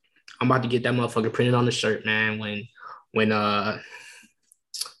it. I'm about to get that motherfucker printed on the shirt, man. When the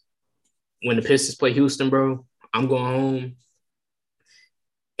Pistons play Houston, bro, I'm going home.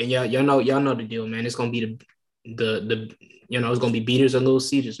 And y'all know the deal, man. It's gonna be the it's gonna be beaters and Little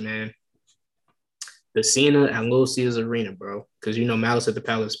Caesars, man. The Cena at Little Caesars Arena, bro. Because Malice at the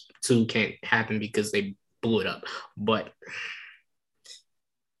Palace 2 can't happen because they blew it up. But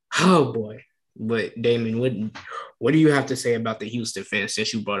oh boy. But Damon, what do you have to say about the Houston fans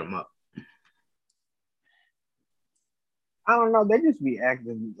since you brought them up? I don't know. They just be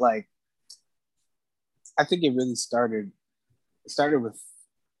acting like, I think it really started kind of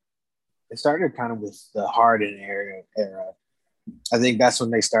with the Harden era. I think that's when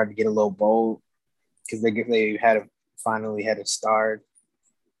they started to get a little bold because they finally had a star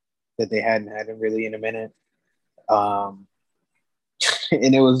that they hadn't had really in a minute.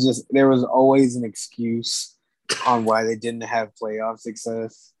 And it was just, there was always an excuse on why they didn't have playoff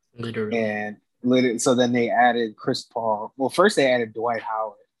success. Literally. And so then they added Chris Paul. Well, first they added Dwight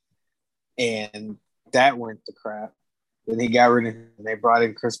Howard, and that went to crap. Then he got rid of him, and they brought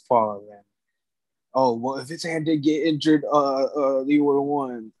in Chris Paul. And then, oh, well, if his hand did get injured, he would have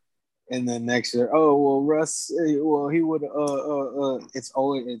won. And then next year, oh, well, Russ, well, he would. It's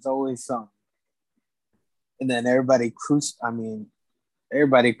always something. And then everybody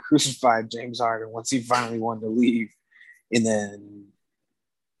crucified James Harden once he finally wanted to leave. And then,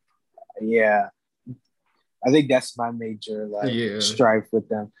 yeah, I think that's my major strife with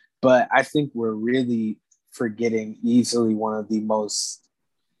them. But I think we're really forgetting easily one of the most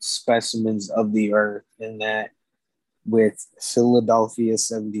specimens of the earth, in that with Philadelphia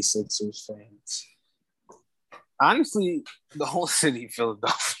 76ers fans. Honestly, the whole city of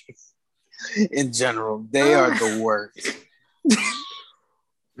Philadelphia in general, they are the worst.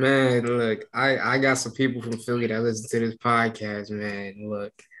 Man, look, I got some people from Philly that listen to this podcast, man.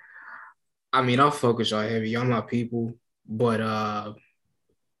 Look, I mean, I'll focus y'all heavy. Y'all my people, but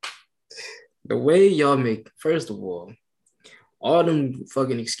the way y'all make, first of all them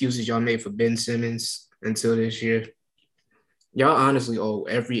fucking excuses y'all made for Ben Simmons until this year, y'all honestly owe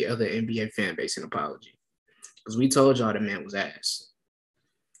every other NBA fan base an apology. Because we told y'all the man was ass.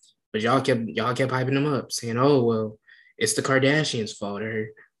 But y'all kept hyping him up, saying, oh, well, it's the Kardashians' fault.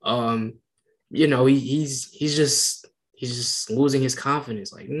 Or, he's just losing his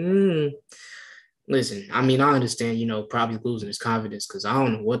confidence. Like, listen, I mean, I understand, probably losing his confidence because I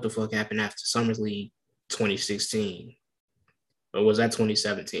don't know what the fuck happened after Summer League 2016. Or was that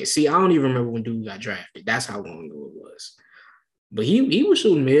 2017? See, I don't even remember when dude got drafted. That's how long ago it was. But he was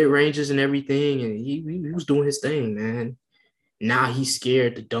shooting mid-ranges and everything, and he was doing his thing, man. Now he's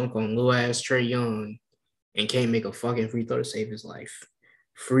scared to dunk on little-ass Trae Young and can't make a fucking free throw to save his life.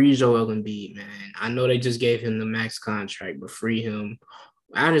 Free Joel Embiid, man. I know they just gave him the max contract, but free him.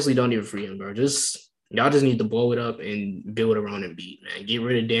 I honestly don't even free him, bro. Y'all just need to blow it up and build around Embiid, man. Get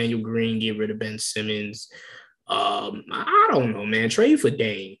rid of Daniel Green, get rid of Ben Simmons. I don't know, man. Trade for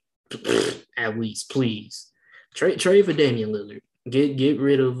Dame, at least, please. Trade for Damian Lillard. Get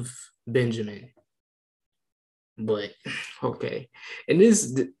rid of Benjamin. But okay, and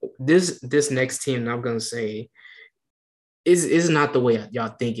this next team I'm gonna say is not the way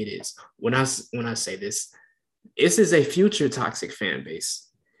y'all think it is. When I say this is a future toxic fan base,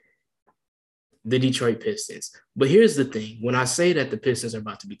 the Detroit Pistons. But here's the thing: when I say that the Pistons are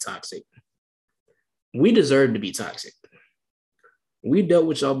about to be toxic, we deserve to be toxic. We dealt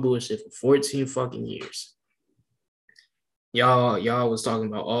with y'all bullshit for 14 fucking years. Y'all was talking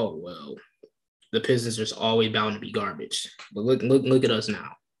about, oh well, the Pistons are always bound to be garbage. But look at us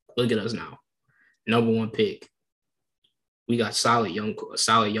now. Look at us now. Number one pick. We got solid young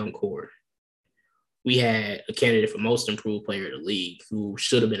core. We had a candidate for most improved player of the league who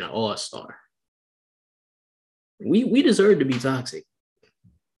should have been an all-star. We deserve to be toxic.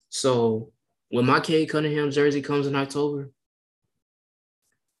 So when my Cade Cunningham jersey comes in October,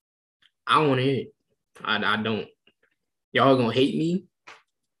 I don't want to hear it. I don't. Y'all gonna hate me,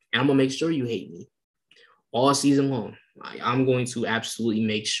 and I'm gonna make sure you hate me all season long. I'm going to absolutely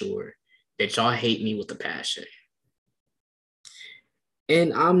make sure that y'all hate me with a passion.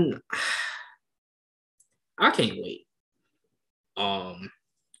 And I can't wait.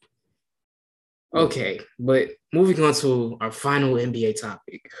 Okay, but moving on to our final NBA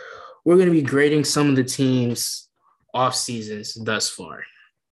topic, we're going to be grading some of the teams' off seasons thus far.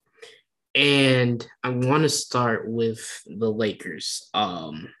 And I want to start with the Lakers.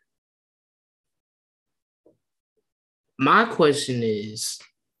 My question is,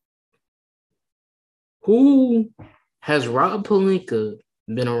 who has Rob Pelinka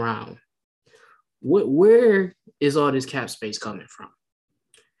been around? Where is all this cap space coming from?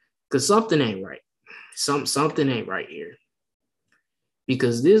 Because something ain't right. Something ain't right here.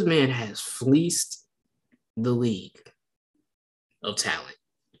 Because this man has fleeced the league of talent.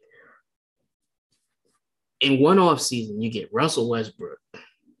 In one offseason, you get Russell Westbrook,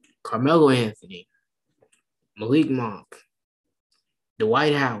 Carmelo Anthony, Malik Monk,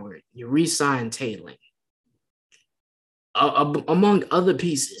 Dwight Howard. You re-sign Taylor, among other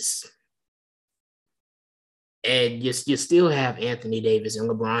pieces. And you still have Anthony Davis and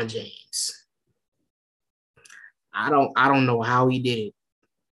LeBron James. I don't know how he did it.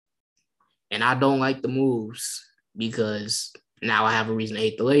 And I don't like the moves because now I have a reason to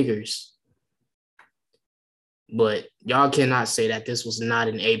hate the Lakers. But y'all cannot say that this was not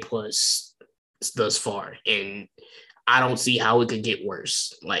an A+ thus far. And I don't see how it could get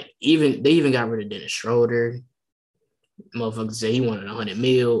worse. Like, they even got rid of Dennis Schroeder. Motherfuckers say he wanted $100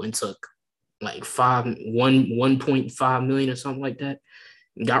 million and took like 1.5 million or something like that.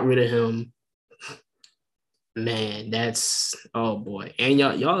 Got rid of him. Man, that's, oh boy. And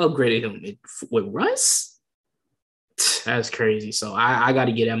y'all upgraded him with Russ? That's crazy. So I got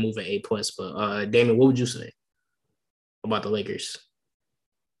to get that move an A+. But Damon, what would you say about the Lakers?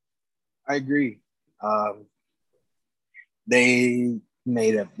 I agree. They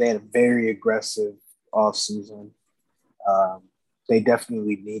had a very aggressive offseason. They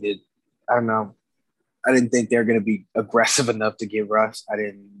definitely needed, I don't know, I didn't think they were going to be aggressive enough to get Russ.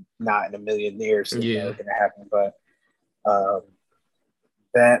 Not in a million years that was going to happen. But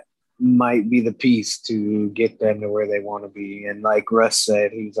that might be the piece to get them to where they want to be. And like Russ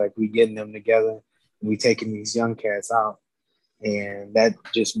said, he's like, we getting them together and we taking these young cats out. And that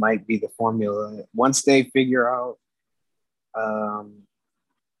just might be the formula. Once they figure out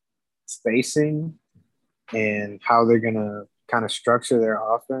spacing and how they're going to kind of structure their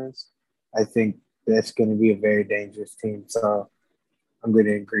offense, I think that's going to be a very dangerous team. So I'm going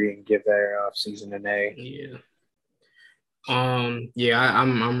to agree and give their offseason an A. Yeah. I'm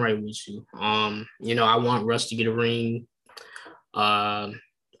right with you. I want Russ to get a ring. I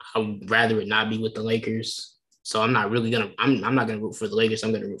would rather it not be with the Lakers. So I'm not gonna root for the Lakers.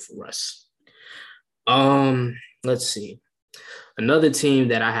 I'm gonna root for Russ. Let's see. Another team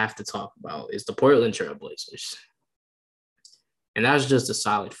that I have to talk about is the Portland Trail Blazers. And that's just a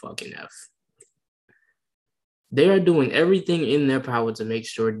solid fucking F. They are doing everything in their power to make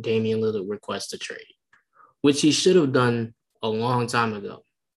sure Damian Lillard requests a trade, which he should have done a long time ago.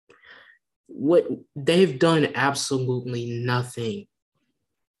 What they've done absolutely nothing.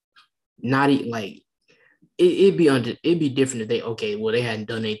 Not like it'd be different if they hadn't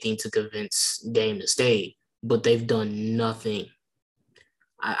done anything to convince Dame to stay, but they've done nothing.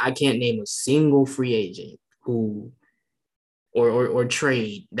 I can't name a single free agent who or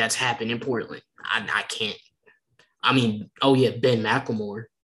trade that's happened in Portland. I can't. I mean, Ben McLemore.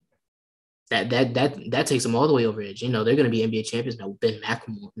 That takes them all the way over edge. They're going to be NBA champions now. Ben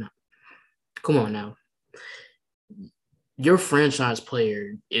McLemore. No. Come on now. Your franchise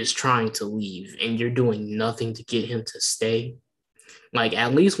player is trying to leave, and you're doing nothing to get him to stay. Like,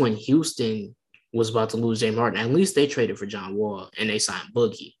 at least when Houston was about to lose James Harden, at least they traded for John Wall, and they signed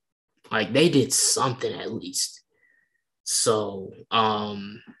Boogie. Like, they did something at least. So,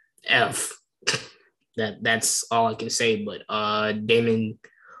 F. That's all I can say. But Damon,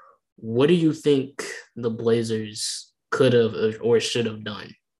 what do you think the Blazers could have or should have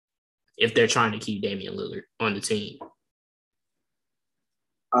done if they're trying to keep Damian Lillard on the team?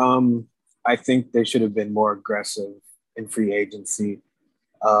 I think they should have been more aggressive in free agency.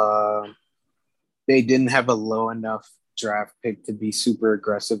 They didn't have a low enough draft pick to be super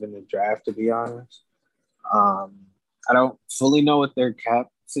aggressive in the draft, to be honest. I don't fully know what their cap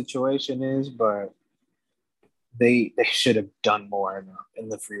situation is, but they should have done more in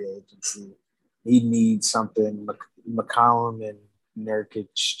the free agency. He needs something. McCollum and Nurkic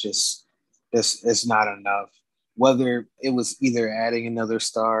just it's not enough. whether it was either adding another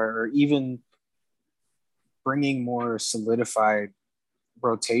star or even bringing more solidified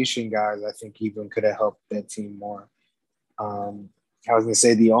rotation guys, I think even could have helped that team more. I was gonna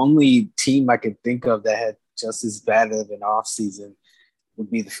say the only team I could think of that had just as bad of an offseason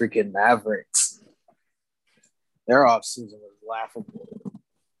would be the freaking Mavericks. Their offseason was laughable.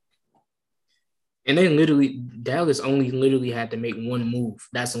 And Dallas only literally had to make one move.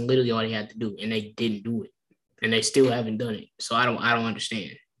 That's literally all they had to do, and they didn't do it, and they still haven't done it. So I don't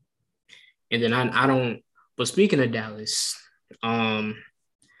understand. And then I don't. But speaking of Dallas, I'll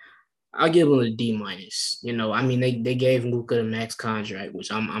give him a D minus. You know, I mean, they gave Luka the max contract,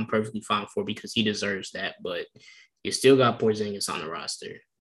 which I'm perfectly fine for because he deserves that. But you still got Porzingis on the roster,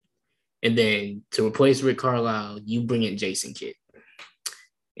 and then to replace Rick Carlisle, you bring in Jason Kidd.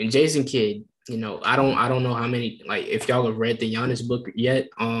 And Jason Kidd, you know, I don't know how many, like, if y'all have read the Giannis book yet.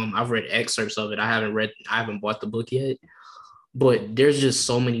 I've read excerpts of it. I haven't bought the book yet. But there's just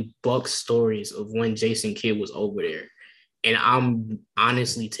so many Bucks stories of when Jason Kidd was over there. And I'm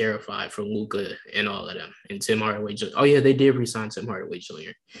honestly terrified for Luka and all of them. And Tim Hardaway Jr. Oh, yeah, they did resign Tim Hardaway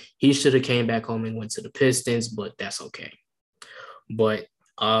Jr. He should have came back home and went to the Pistons, but that's okay. But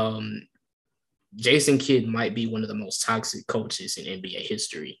Jason Kidd might be one of the most toxic coaches in NBA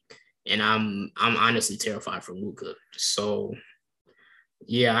history. And I'm honestly terrified for Luka. So,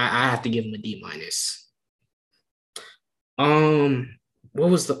 yeah, I have to give him a D minus. What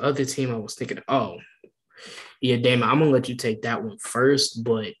was the other team I was thinking of? Oh, yeah, Damon, I'm gonna let you take that one first,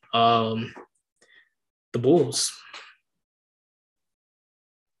 but the Bulls.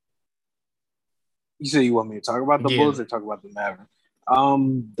 You say you want me to talk about the Bulls or talk about the Mavericks?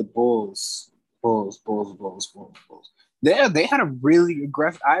 The Bulls. They had a really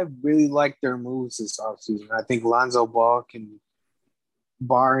aggressive. I really liked their moves this offseason. I think Lonzo Ball can,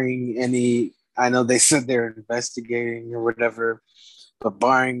 barring any. I know they said they're investigating or whatever, but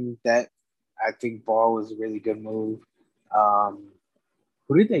barring that, I think Ball was a really good move.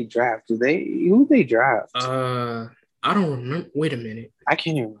 Who did they draft? Who did they draft? I don't remember. Wait a minute. I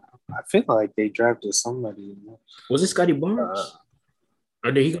can't even. I feel like they drafted somebody. Was it Scotty Barnes?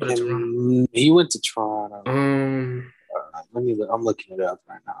 Or did he go to Toronto? He went to Toronto. Let me look. I'm looking it up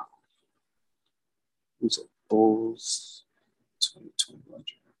right now. Who's it? Bulls 2021.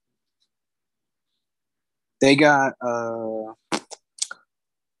 They got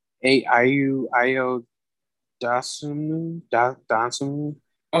Ayo Dosunmu.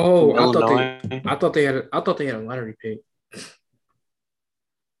 Oh, I thought they had a lottery pick.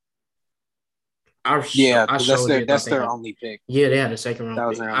 That's their only pick. Yeah, they had a second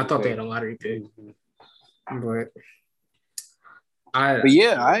round pick. I thought they had a lottery pick. Mm-hmm. But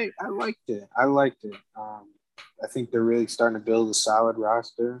yeah, I liked it. I think they're really starting to build a solid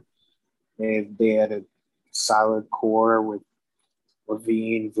roster. They had a solid core with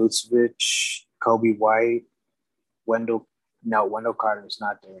LaVine, Vucevic, Kobe White, Wendell Carter is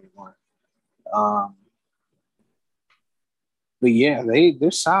not there anymore. But yeah,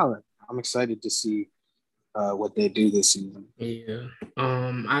 they're solid. I'm excited to see what they do this season. Yeah.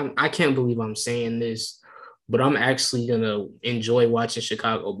 I can't believe I'm saying this, but I'm actually gonna enjoy watching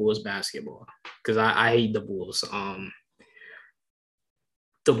Chicago Bulls basketball because I hate the Bulls.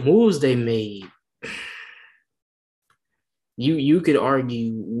 The moves they made, you could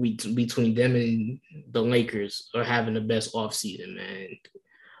argue between them and the Lakers are having the best offseason, man.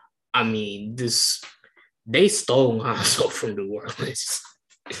 I mean, they stole Lonzo from New Orleans.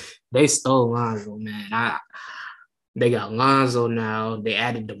 They stole Lonzo, man. They got Lonzo now. They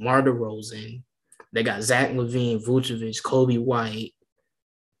added DeMar DeRozan. They got Zach LaVine, Vucevic, Kobe White.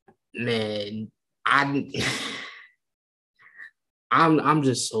 Man, I'm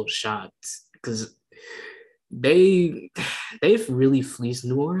just so shocked because they've really fleeced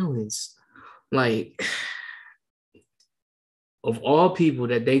New Orleans. Like, of all people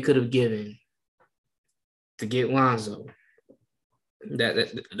that they could have given to get Lonzo, that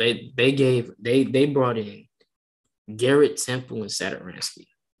they brought in Garrett Temple and Satoransky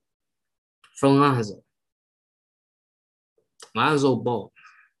for Lonzo. Lonzo Ball.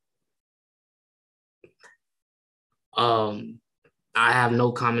 I have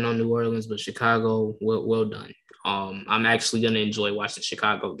no comment on New Orleans, but Chicago, well done. I'm actually gonna enjoy watching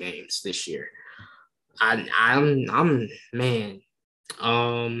Chicago games this year. I'm man.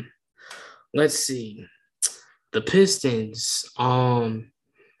 Let's see. The Pistons, I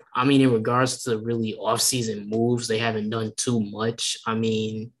mean, in regards to really off-season moves, they haven't done too much. I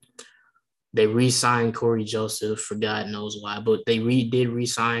mean, they re-signed Corey Joseph for God knows why, but they did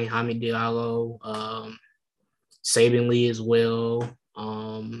re-sign Hamid Diallo, Saben Lee as well.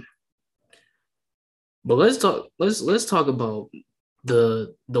 But let's talk about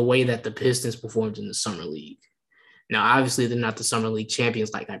the way that the Pistons performed in the summer league. Now, obviously, they're not the summer league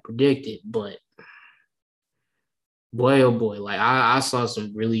champions like I predicted, but boy, oh boy, like I saw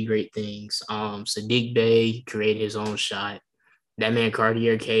some really great things. Sadiq Bey created his own shot. That man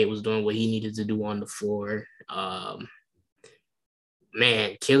Cartier K was doing what he needed to do on the floor.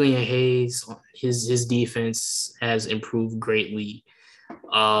 Man, Killian Hayes, his defense has improved greatly.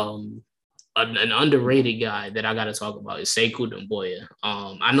 An underrated guy that I got to talk about is Sekou Doumbouya.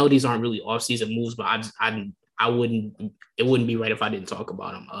 I know these aren't really offseason moves, but I wouldn't it wouldn't be right if I didn't talk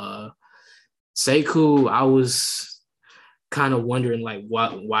about him. Sekou, I was kind of wondering like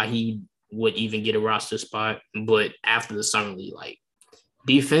why he would even get a roster spot, but after the summer league, like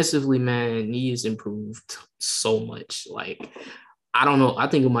defensively, man, he has improved so much. Like I don't know, I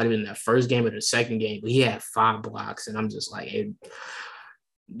think it might have been that first game or the second game, but he had 5 blocks, and I'm just like, hey,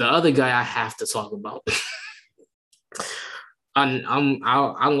 the other guy I have to talk about. I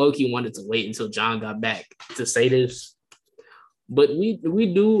low key wanted to wait until John got back to say this, but we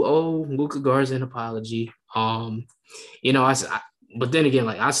do owe Luka Garza an apology. But then again,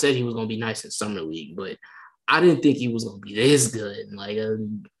 like I said, he was gonna be nice in summer league, but I didn't think he was gonna be this good. Like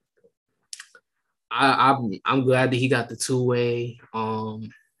I'm glad that he got the 2-way.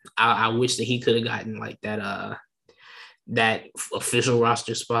 I wish that he could have gotten like that official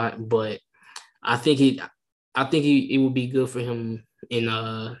roster spot, but I think it would be good for him in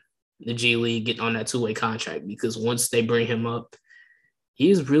the G League getting on that 2-way contract, because once they bring him up,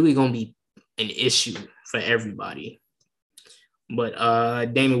 he's really gonna be an issue for everybody.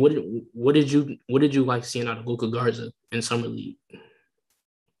 But Damon, what did you like seeing out of Luka Garza in summer league?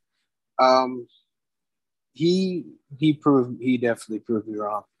 He definitely proved me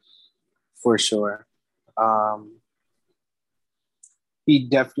wrong for sure. He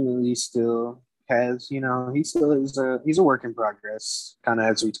definitely still has, he still is he's a work in progress, kind of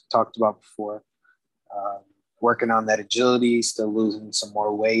as we talked about before. Working on that agility, still losing some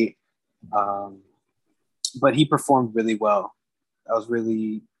more weight. But he performed really well. I was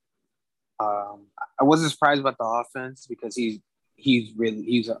really, I wasn't surprised about the offense because he's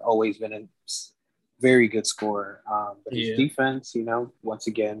always been a very good scorer. But his defense, once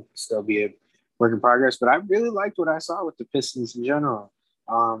again, still be a work in progress. But I really liked what I saw with the Pistons in general.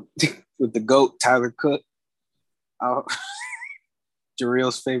 With the GOAT, Tyler Cook,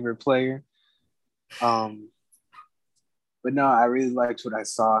 Jareel's favorite player. But no, I really liked what I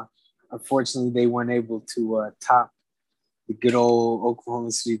saw. Unfortunately, they weren't able to top the good old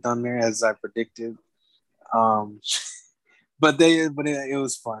Oklahoma City Thunder as I predicted. But it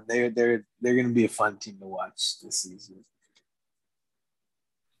was fun. They're going to be a fun team to watch this season.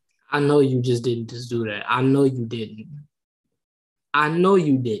 I know you just didn't just do that. I know you didn't.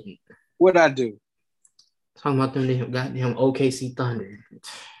 What'd I do? Talking about them goddamn OKC Thunder.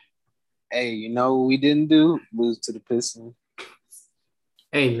 Hey, what we didn't do? Lose to the Pistons.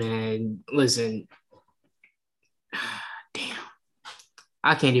 Hey, man, listen. Damn.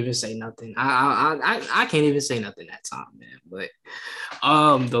 I can't even say nothing. I can't even say nothing that time, man. But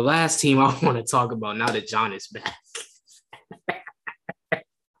the last team I want to talk about now that John is back.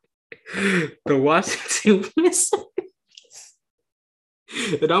 The Washington Wizards.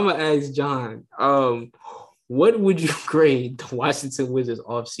 And I'm gonna ask John, what would you grade the Washington Wizards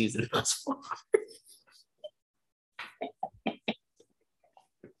offseason thus far?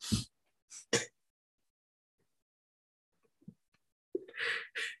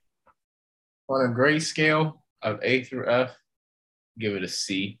 On a grade scale of A through F, give it a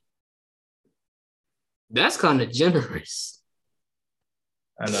C. That's kind of generous.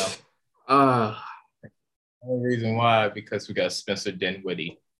 I know. The only reason why, because we got Spencer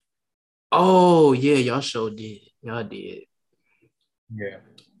Dinwiddie. Oh yeah, y'all sure did. Y'all did. Yeah.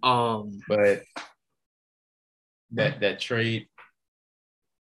 But that trade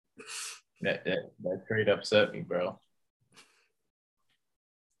that trade upset me, bro.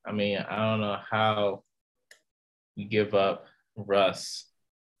 I mean, I don't know how you give up Russ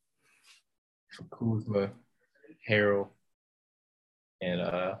for Kuzma, Harrell,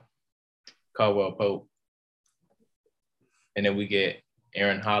 and Caldwell Pope, and then we get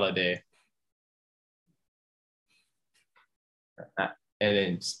Aaron Holiday.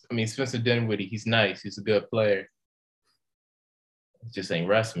 And then, Spencer Dinwiddie, he's nice. He's a good player. It just ain't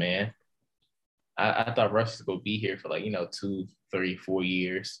Russ, man. I thought Russ was going to be here for 2, 3, 4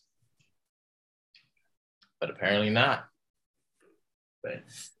 years. But apparently not. But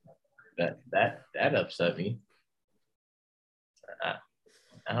that upset me.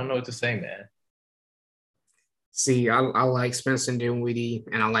 I don't know what to say, man. See, I like Spencer Dinwiddie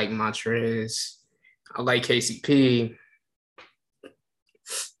and I like Montrez. I like KCP.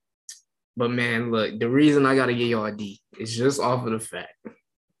 But man, look, the reason I gotta get y'all a D is just off of the fact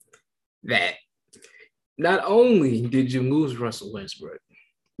that not only did you lose Russell Westbrook,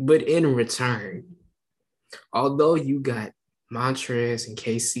 but in return, although you got Montrez and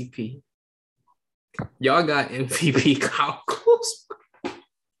KCP, y'all got MVP Kyle Kuzma.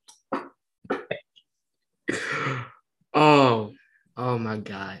 Oh my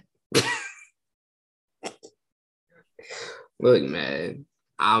God. Look, man,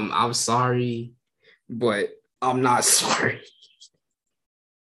 I'm sorry, but I'm not sorry.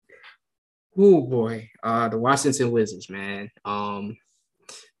 Oh boy, the Washington Wizards, man.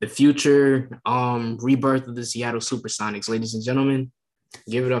 The future rebirth of the Seattle Supersonics, ladies and gentlemen.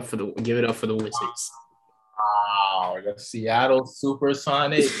 Give it up for the Wizards. Wow, the Seattle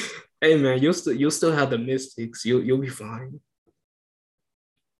Supersonics. Hey man, you'll still have the Mystics. You'll be fine.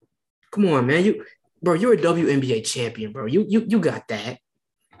 Come on, man. You're a WNBA champion, bro. You got that.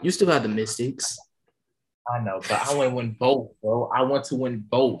 You still got the Mystics. I know, but I want to win both, bro. I want to win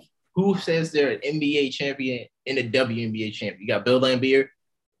both. Who says they're an NBA champion and a WNBA champion? You got Bill Laimbeer.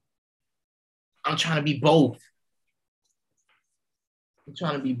 I'm trying to be both. I'm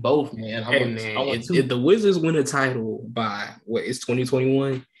trying to be both, man. If the Wizards win a title by it's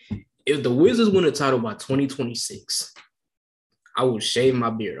 2021, if the Wizards win a title by 2026, I will shave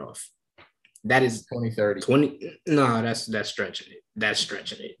my beard off. That is 2030. No, that's stretching it. That's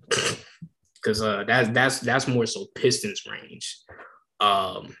stretching it. Because that's more so Pistons range.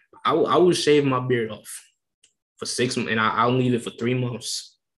 I will shave my beard off for 6 months, and I'll leave it for 3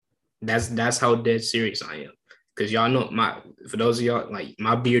 months. That's how dead serious I am. Because y'all know for those of y'all, like,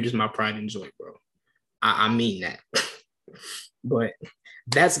 my beard is my pride and joy, bro. I mean that. But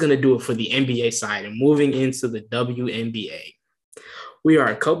that's gonna do it for the NBA side. And moving into the WNBA, we are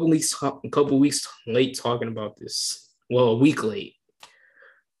a couple weeks late talking about this. Well, a week late.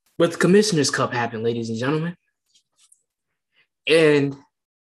 But the Commissioner's Cup happened, ladies and gentlemen. And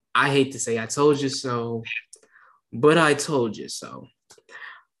I hate to say I told you so, but I told you so.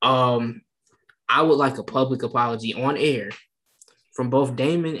 I would like a public apology on air from both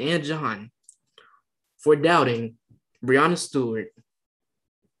Damon and John for doubting Breanna Stewart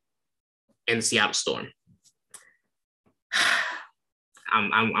and the Seattle Storm.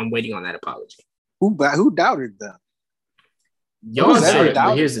 I'm waiting on that apology. Who doubted them? Y'all said,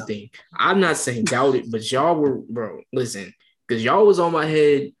 but here's the thing. I'm not saying doubt it, but y'all were, bro, listen, because y'all was on my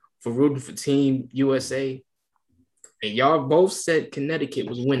head for rooting for Team USA, and y'all both said Connecticut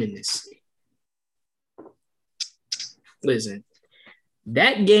was winning this. Listen,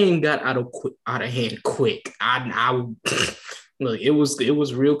 that game got out of hand quick. I look, it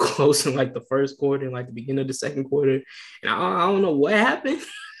was real close in like the first quarter and like the beginning of the second quarter, and I don't know what happened,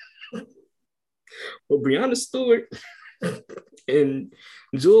 but Breanna Stewart and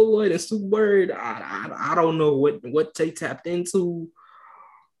Jewel Lloyd and Sue Bird, I don't know what they tapped into,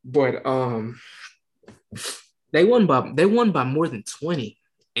 but they won by more than 20,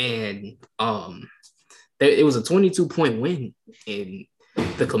 and it was a 22-point win in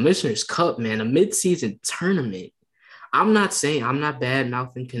the Commissioner's Cup, man, a midseason tournament. I'm not bad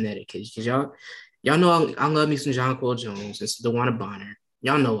mouthing Connecticut, because y'all know I love me some Jonquel Jones and DeWanna Bonner.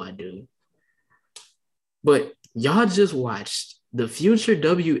 Y'all know I do. But y'all just watched the future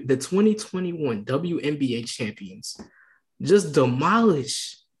the 2021 WNBA champions just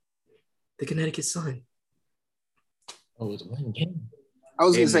demolish the Connecticut Sun. Oh, it was a winning game. I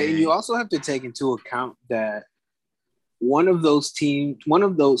was going to say, you also have to take into account that one of those two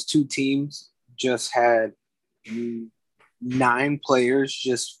teams just had 9 players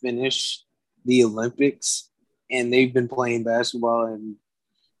just finish the Olympics, and they've been playing basketball, and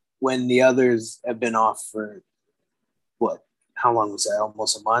when the others have been off for how long was that?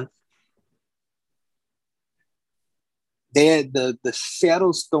 Almost a month. They had the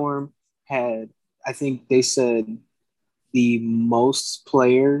Seattle Storm had, I think they said, the most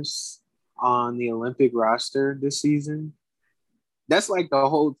players on the Olympic roster this season. That's like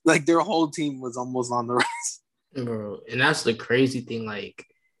their whole team was almost on the rest. Bro, and that's the crazy thing. Like,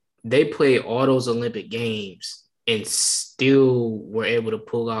 they played all those Olympic games and still were able to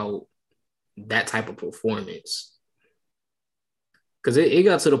pull out that type of performance. Because it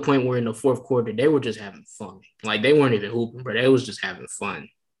got to the point where in the fourth quarter, they were just having fun. Like, they weren't even hooping, but they was just having fun.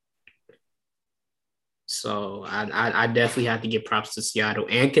 So I definitely have to give props to Seattle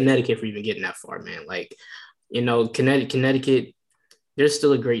and Connecticut for even getting that far, man. Like, Connecticut, they're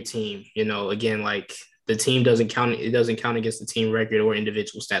still a great team. Again, like, the team doesn't count. It doesn't count against the team record or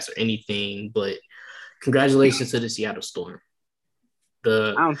individual stats or anything. But congratulations to the Seattle Storm.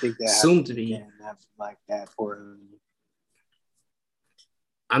 the I don't think that soon to be. like that for him.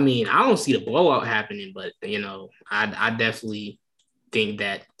 I mean, I don't see the blowout happening, but I definitely think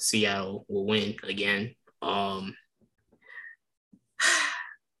that Seattle will win again.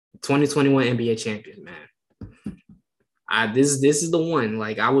 2021 NBA champions, man. This is the one.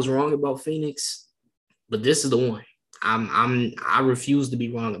 Like, I was wrong about Phoenix, but this is the one. I refuse to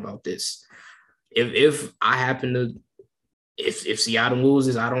be wrong about this. If I happen to if Seattle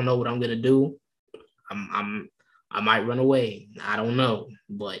loses, I don't know what I'm gonna do. I might run away. I don't know,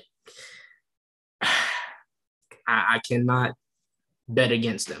 but I cannot bet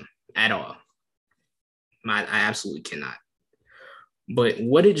against them at all. I absolutely cannot. But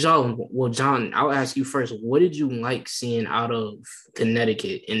what did y'all? Well, John, I'll ask you first. What did you like seeing out of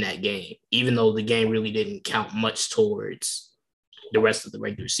Connecticut in that game, even though the game really didn't count much towards the rest of the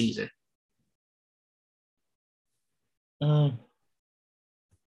regular season?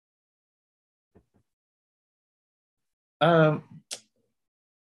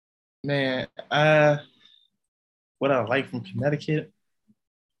 Man, what I like from Connecticut,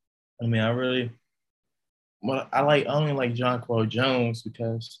 I mean, I only like Jonquel Jones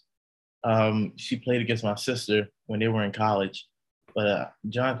because she played against my sister when they were in college. But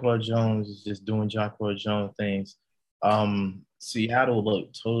Jonquel Jones is just doing Jonquel Jones things. Seattle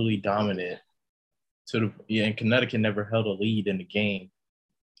looked totally dominant and Connecticut never held a lead in the game.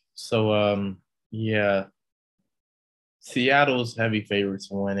 So yeah, Seattle's heavy favorites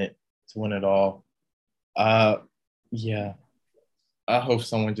to win it all. Yeah, I hope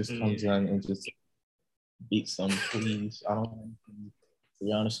someone just comes in and just beats them, please. I don't want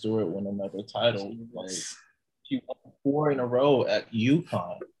Breanna Stewart win another title. Like, she won 4 in a row at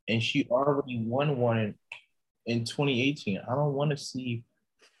UConn, and she already won one in 2018. I don't want to see,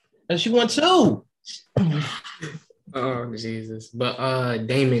 and she won 2. Oh Jesus! But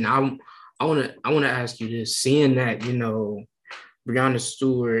Damon, I want to ask you this: seeing that Breanna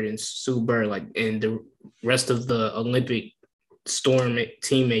Stewart and Sue Bird, like, and the rest of the Olympic Storm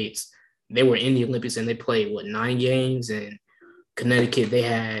teammates, they were in the Olympics and they played 9 games, and Connecticut, they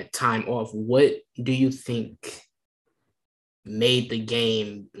had time off. What do you think made the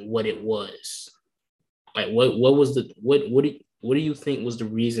game what it was? Like, what was the what do you think was the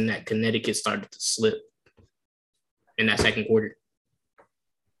reason that Connecticut started to slip in that second quarter?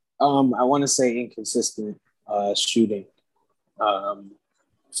 I want to say inconsistent shooting.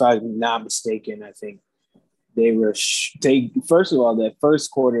 If I'm not mistaken, I think they were first of all, that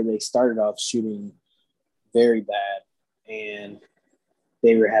first quarter they started off shooting very bad, and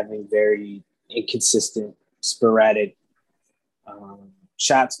they were having very inconsistent, sporadic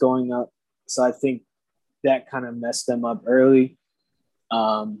shots going up. So I think that kind of messed them up early.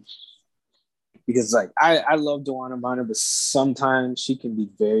 Because I love DeWanna Bonner, but sometimes she can be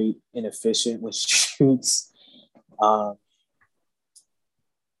very inefficient when she shoots. But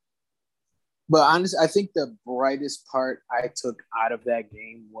honestly, I think the brightest part I took out of that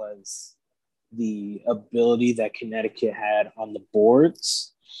game was the ability that Connecticut had on the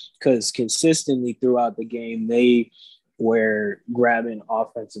boards, because consistently throughout the game, they were grabbing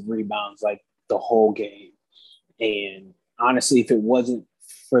offensive rebounds like the whole game. And honestly, if it wasn't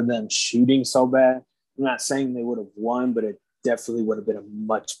for them shooting so bad, I'm not saying they would have won, but it definitely would have been a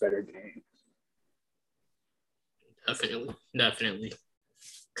much better game. Definitely.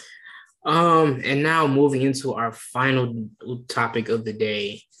 And now moving into our final topic of the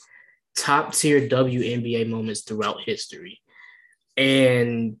day, top tier WNBA moments throughout history.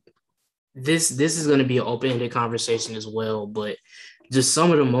 And this is going to be an open-ended conversation as well, but just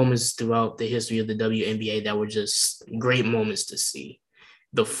some of the moments throughout the history of the WNBA that were just great moments to see.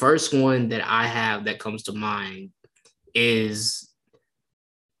 The first one that I have that comes to mind is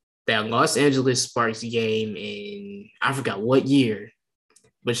that Los Angeles Sparks game in, I forgot what year,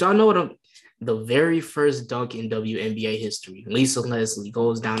 but y'all know the very first dunk in WNBA history. Lisa Leslie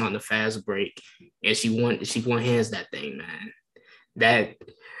goes down on the fast break, and she won hands that thing,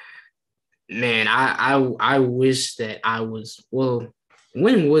 man. I wish that I was, well,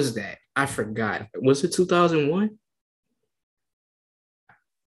 when was that? I forgot. Was it 2001?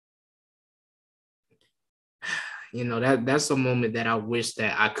 That's a moment that I wish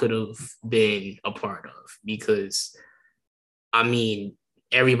that I could have been a part of, because, I mean,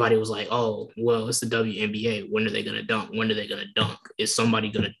 everybody was like, oh, well, it's the WNBA. When are they going to dunk? When are they going to dunk? Is somebody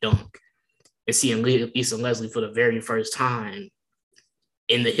going to dunk? And seeing Lisa Leslie for the very first time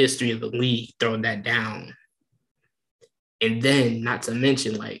in the history of the league throwing that down. And then, not to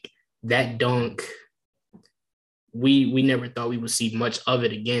mention, like, that dunk, we never thought we would see much of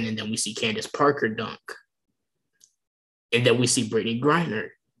it again. And then we see Candace Parker dunk. And then we see Brittany Griner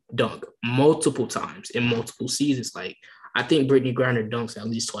dunk multiple times in multiple seasons. Like, I think Brittany Griner dunks at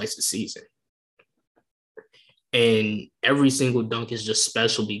least twice a season. And every single dunk is just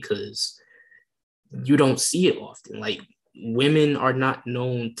special because you don't see it often. Like, women are not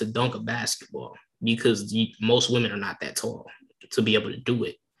known to dunk a basketball because most women are not that tall to be able to do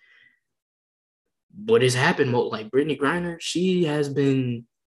it. What has happened, like Brittany Griner, she has been,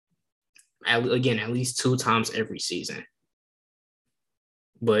 at least 2 times every season.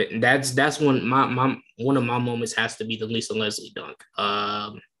 But that's one of my moments has to be the Lisa Leslie dunk.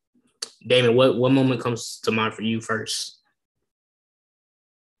 Damon, what moment comes to mind for you first?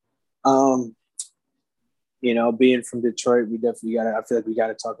 Being from Detroit, we definitely I feel like we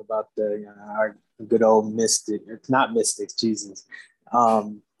gotta talk about our good old Mystic. It's not Mystics, Jesus.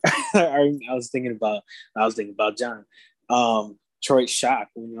 I was thinking about John. Detroit Shock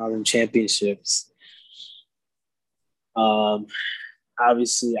winning all them championships.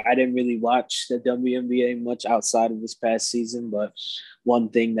 Obviously, I didn't really watch the WNBA much outside of this past season, but one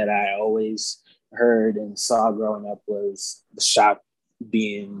thing that I always heard and saw growing up was the Shock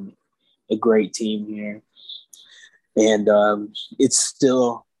being a great team here. And it's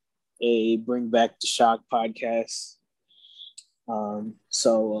still a Bring Back the Shock podcast. Get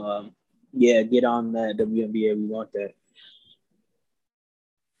on that WNBA. We want that.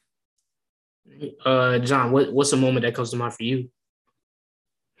 John, what's a moment that comes to mind for you?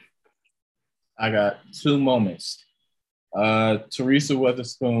 I got 2 moments. Teresa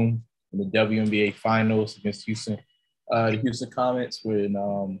Weatherspoon in the WNBA Finals against Houston. The Houston Comets when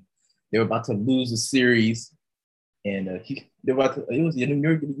they were about to lose the series, and it was the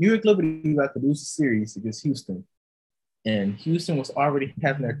New York Liberty about to lose the series against Houston, and Houston was already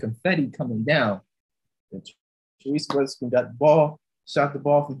having their confetti coming down. And Teresa Weatherspoon got the ball, shot the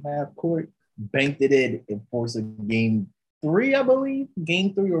ball from half court, banked it in, and forced a game 3, I believe,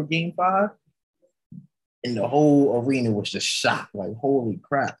 game 3 or game 5. And the whole arena was just shocked, like, holy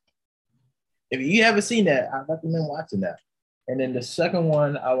crap. If you haven't seen that, I recommend watching that. And then the second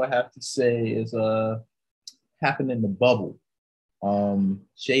one I would have to say is happened in the bubble.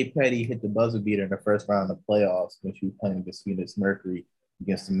 Shea Petty hit the buzzer beater in the first round of the playoffs when she was playing against Phoenix Mercury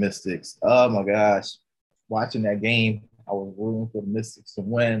against the Mystics. Oh my gosh. Watching that game, I was rooting for the Mystics to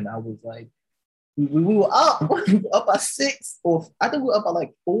win. I was like, we were up. We were up by 6, or I think we were up by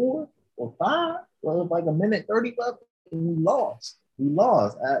like 4 or 5. Well, like a minute 30 left, and we lost. And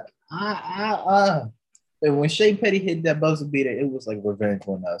when Shea Petty hit that buzzer beater, it was like revenge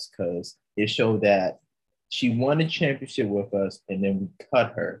on us because it showed that she won a championship with us, and then we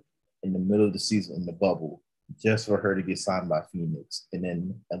cut her in the middle of the season in the bubble just for her to get signed by Phoenix and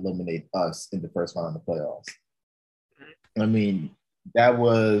then eliminate us in the first round of the playoffs. I mean, that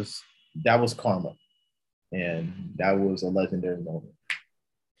was karma, and that was a legendary moment.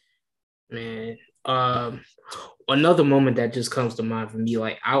 Man, another moment that just comes to mind for me,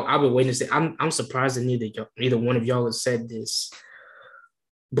 like I've been waiting to say, I'm surprised that neither one of y'all has said this,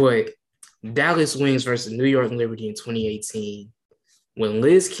 but Dallas Wings versus New York Liberty in 2018, when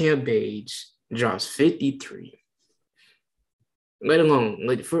Liz Cambage drops 53. Let alone,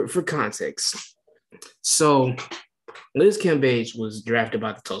 for context. So Liz Cambage was drafted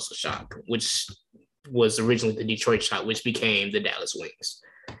by the Tulsa Shock, which was originally the Detroit Shock, which became the Dallas Wings.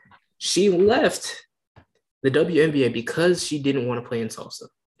 She left the WNBA because she didn't want to play in Tulsa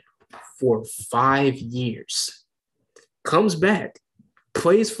for 5 years. Comes back,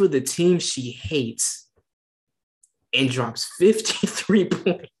 plays for the team she hates, and drops 53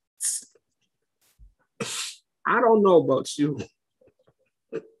 points. I don't know about you,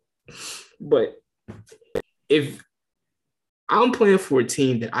 but if I'm playing for a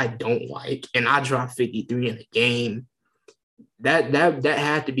team that I don't like and I drop 53 in a game, that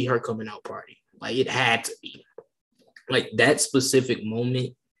had to be her coming out party. Like, it had to be. Like, that specific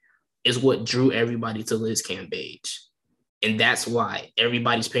moment is what drew everybody to Liz Cambage. And that's why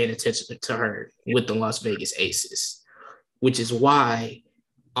everybody's paying attention to her with the Las Vegas Aces, which is why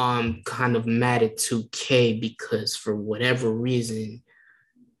I'm kind of mad at 2K, because for whatever reason,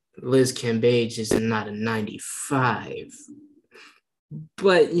 Liz Cambage is not a 95.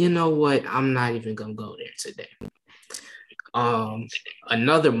 But you know what? I'm not even going to go there today.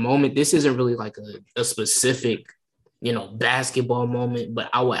 Another moment, this isn't really like a specific, basketball moment, but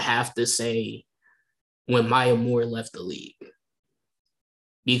I would have to say when Maya Moore left the league,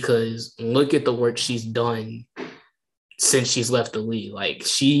 because look at the work she's done since she's left the league. Like,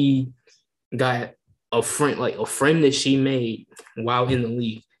 she got a friend that she made while in the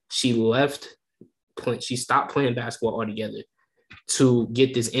league. She stopped playing basketball altogether to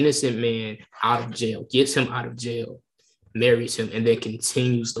get this innocent man out of jail, gets him out of jail, marries him, and then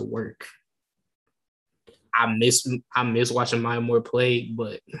continues to work. I miss watching Maya Moore play,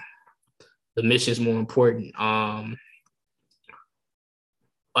 but the mission is more important.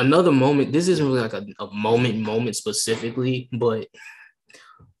 Another moment, this isn't really like a moment specifically, but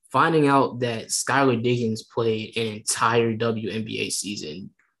finding out that Skylar Diggins played an entire WNBA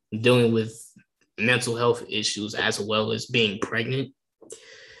season dealing with mental health issues as well as being pregnant.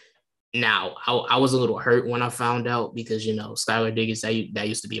 Now, I was a little hurt when I found out because, Skylar Diggins, that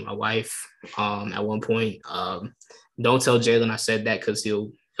used to be my wife at one point. Don't tell Jalen I said that because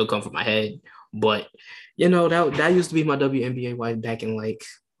he'll come from my head. But, that used to be my WNBA wife back in like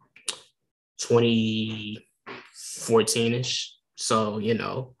 2014-ish. So,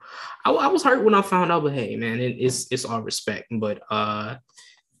 I was hurt when I found out, but hey, man, it's all respect. But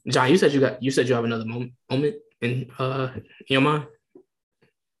John, you said you have another moment in your mind.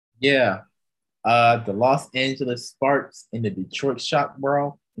 Yeah. The Los Angeles Sparks and the Detroit Shock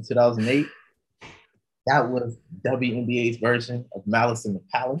Brawl in 2008. That was WNBA's version of Malice in the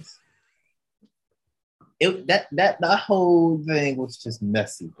Palace. That whole thing was just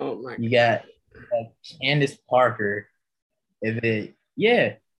messy. Oh my! You got Candace Parker, and then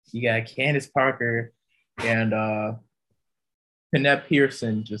you got Candace Parker and Kenneth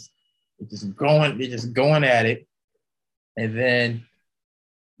Pearson just going at it, and then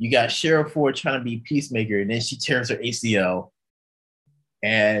you got Cheryl Ford trying to be peacemaker, and then she tears her ACL,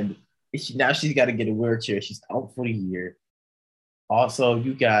 and now she's got to get a wheelchair. She's out for the year. Also,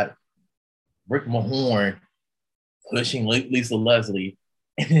 you got Rick Mahorn pushing Lisa Leslie,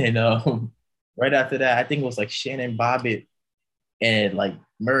 and then right after that, I think it was like Shannon Bobbitt and like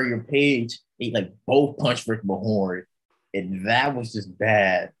Muriel Page. They like both punched Rick Mahorn, and that was just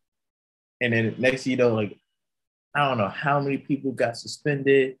bad. And then next, like I don't know how many people got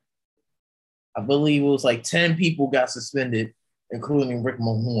suspended. I believe it was like 10 people got suspended, including Rick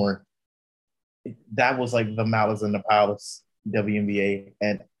Mahorn. That was like the Malice in the Palace WNBA.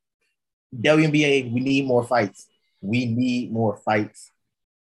 And WNBA, we need more fights. We need more fights.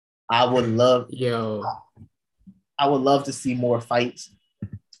 I would love to see more fights.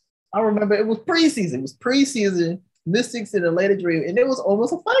 I remember it was preseason. Mystics in Atlanta Dream, and it was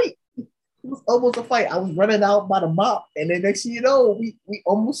almost a fight. I was running out by the mop, and then next thing you know, we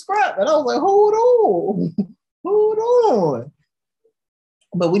almost scrapped. And I was like, hold on.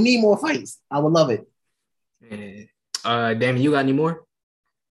 But we need more fights. I would love it. Damon, you got any more?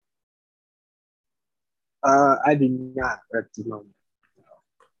 I do not at the moment.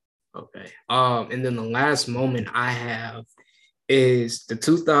 Okay. And then the last moment I have is the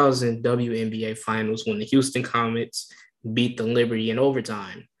 2000 WNBA Finals when the Houston Comets beat the Liberty in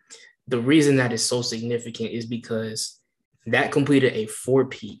overtime. The reason that is so significant is because that completed a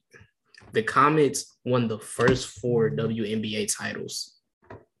four-peat. The Comets won the first 4 WNBA titles.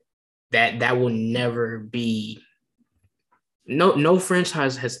 That will never be. No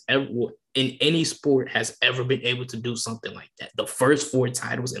franchise has ever in any sport has ever been able to do something like that. The first 4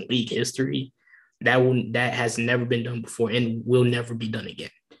 titles in league history, that has never been done before and will never be done again.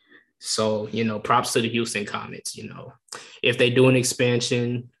 So, props to the Houston Comets. If they do an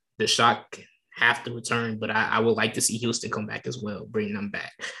expansion, the Shock have to return, but I would like to see Houston come back as well, bring them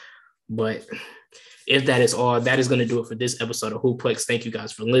back. But if that is all, that is going to do it for this episode of Hooplex. Thank you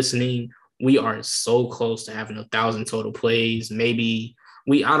guys for listening. We are so close to having 1,000 total plays. Maybe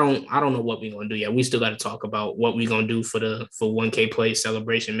I don't know what we're gonna do yet. We still got to talk about what we're gonna do for 1K play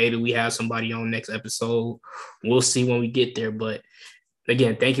celebration. Maybe we have somebody on next episode. We'll see when we get there. But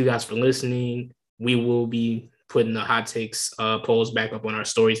again, thank you guys for listening. We will be putting the hot takes polls back up on our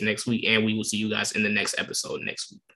stories next week, and we will see you guys in the next episode next week.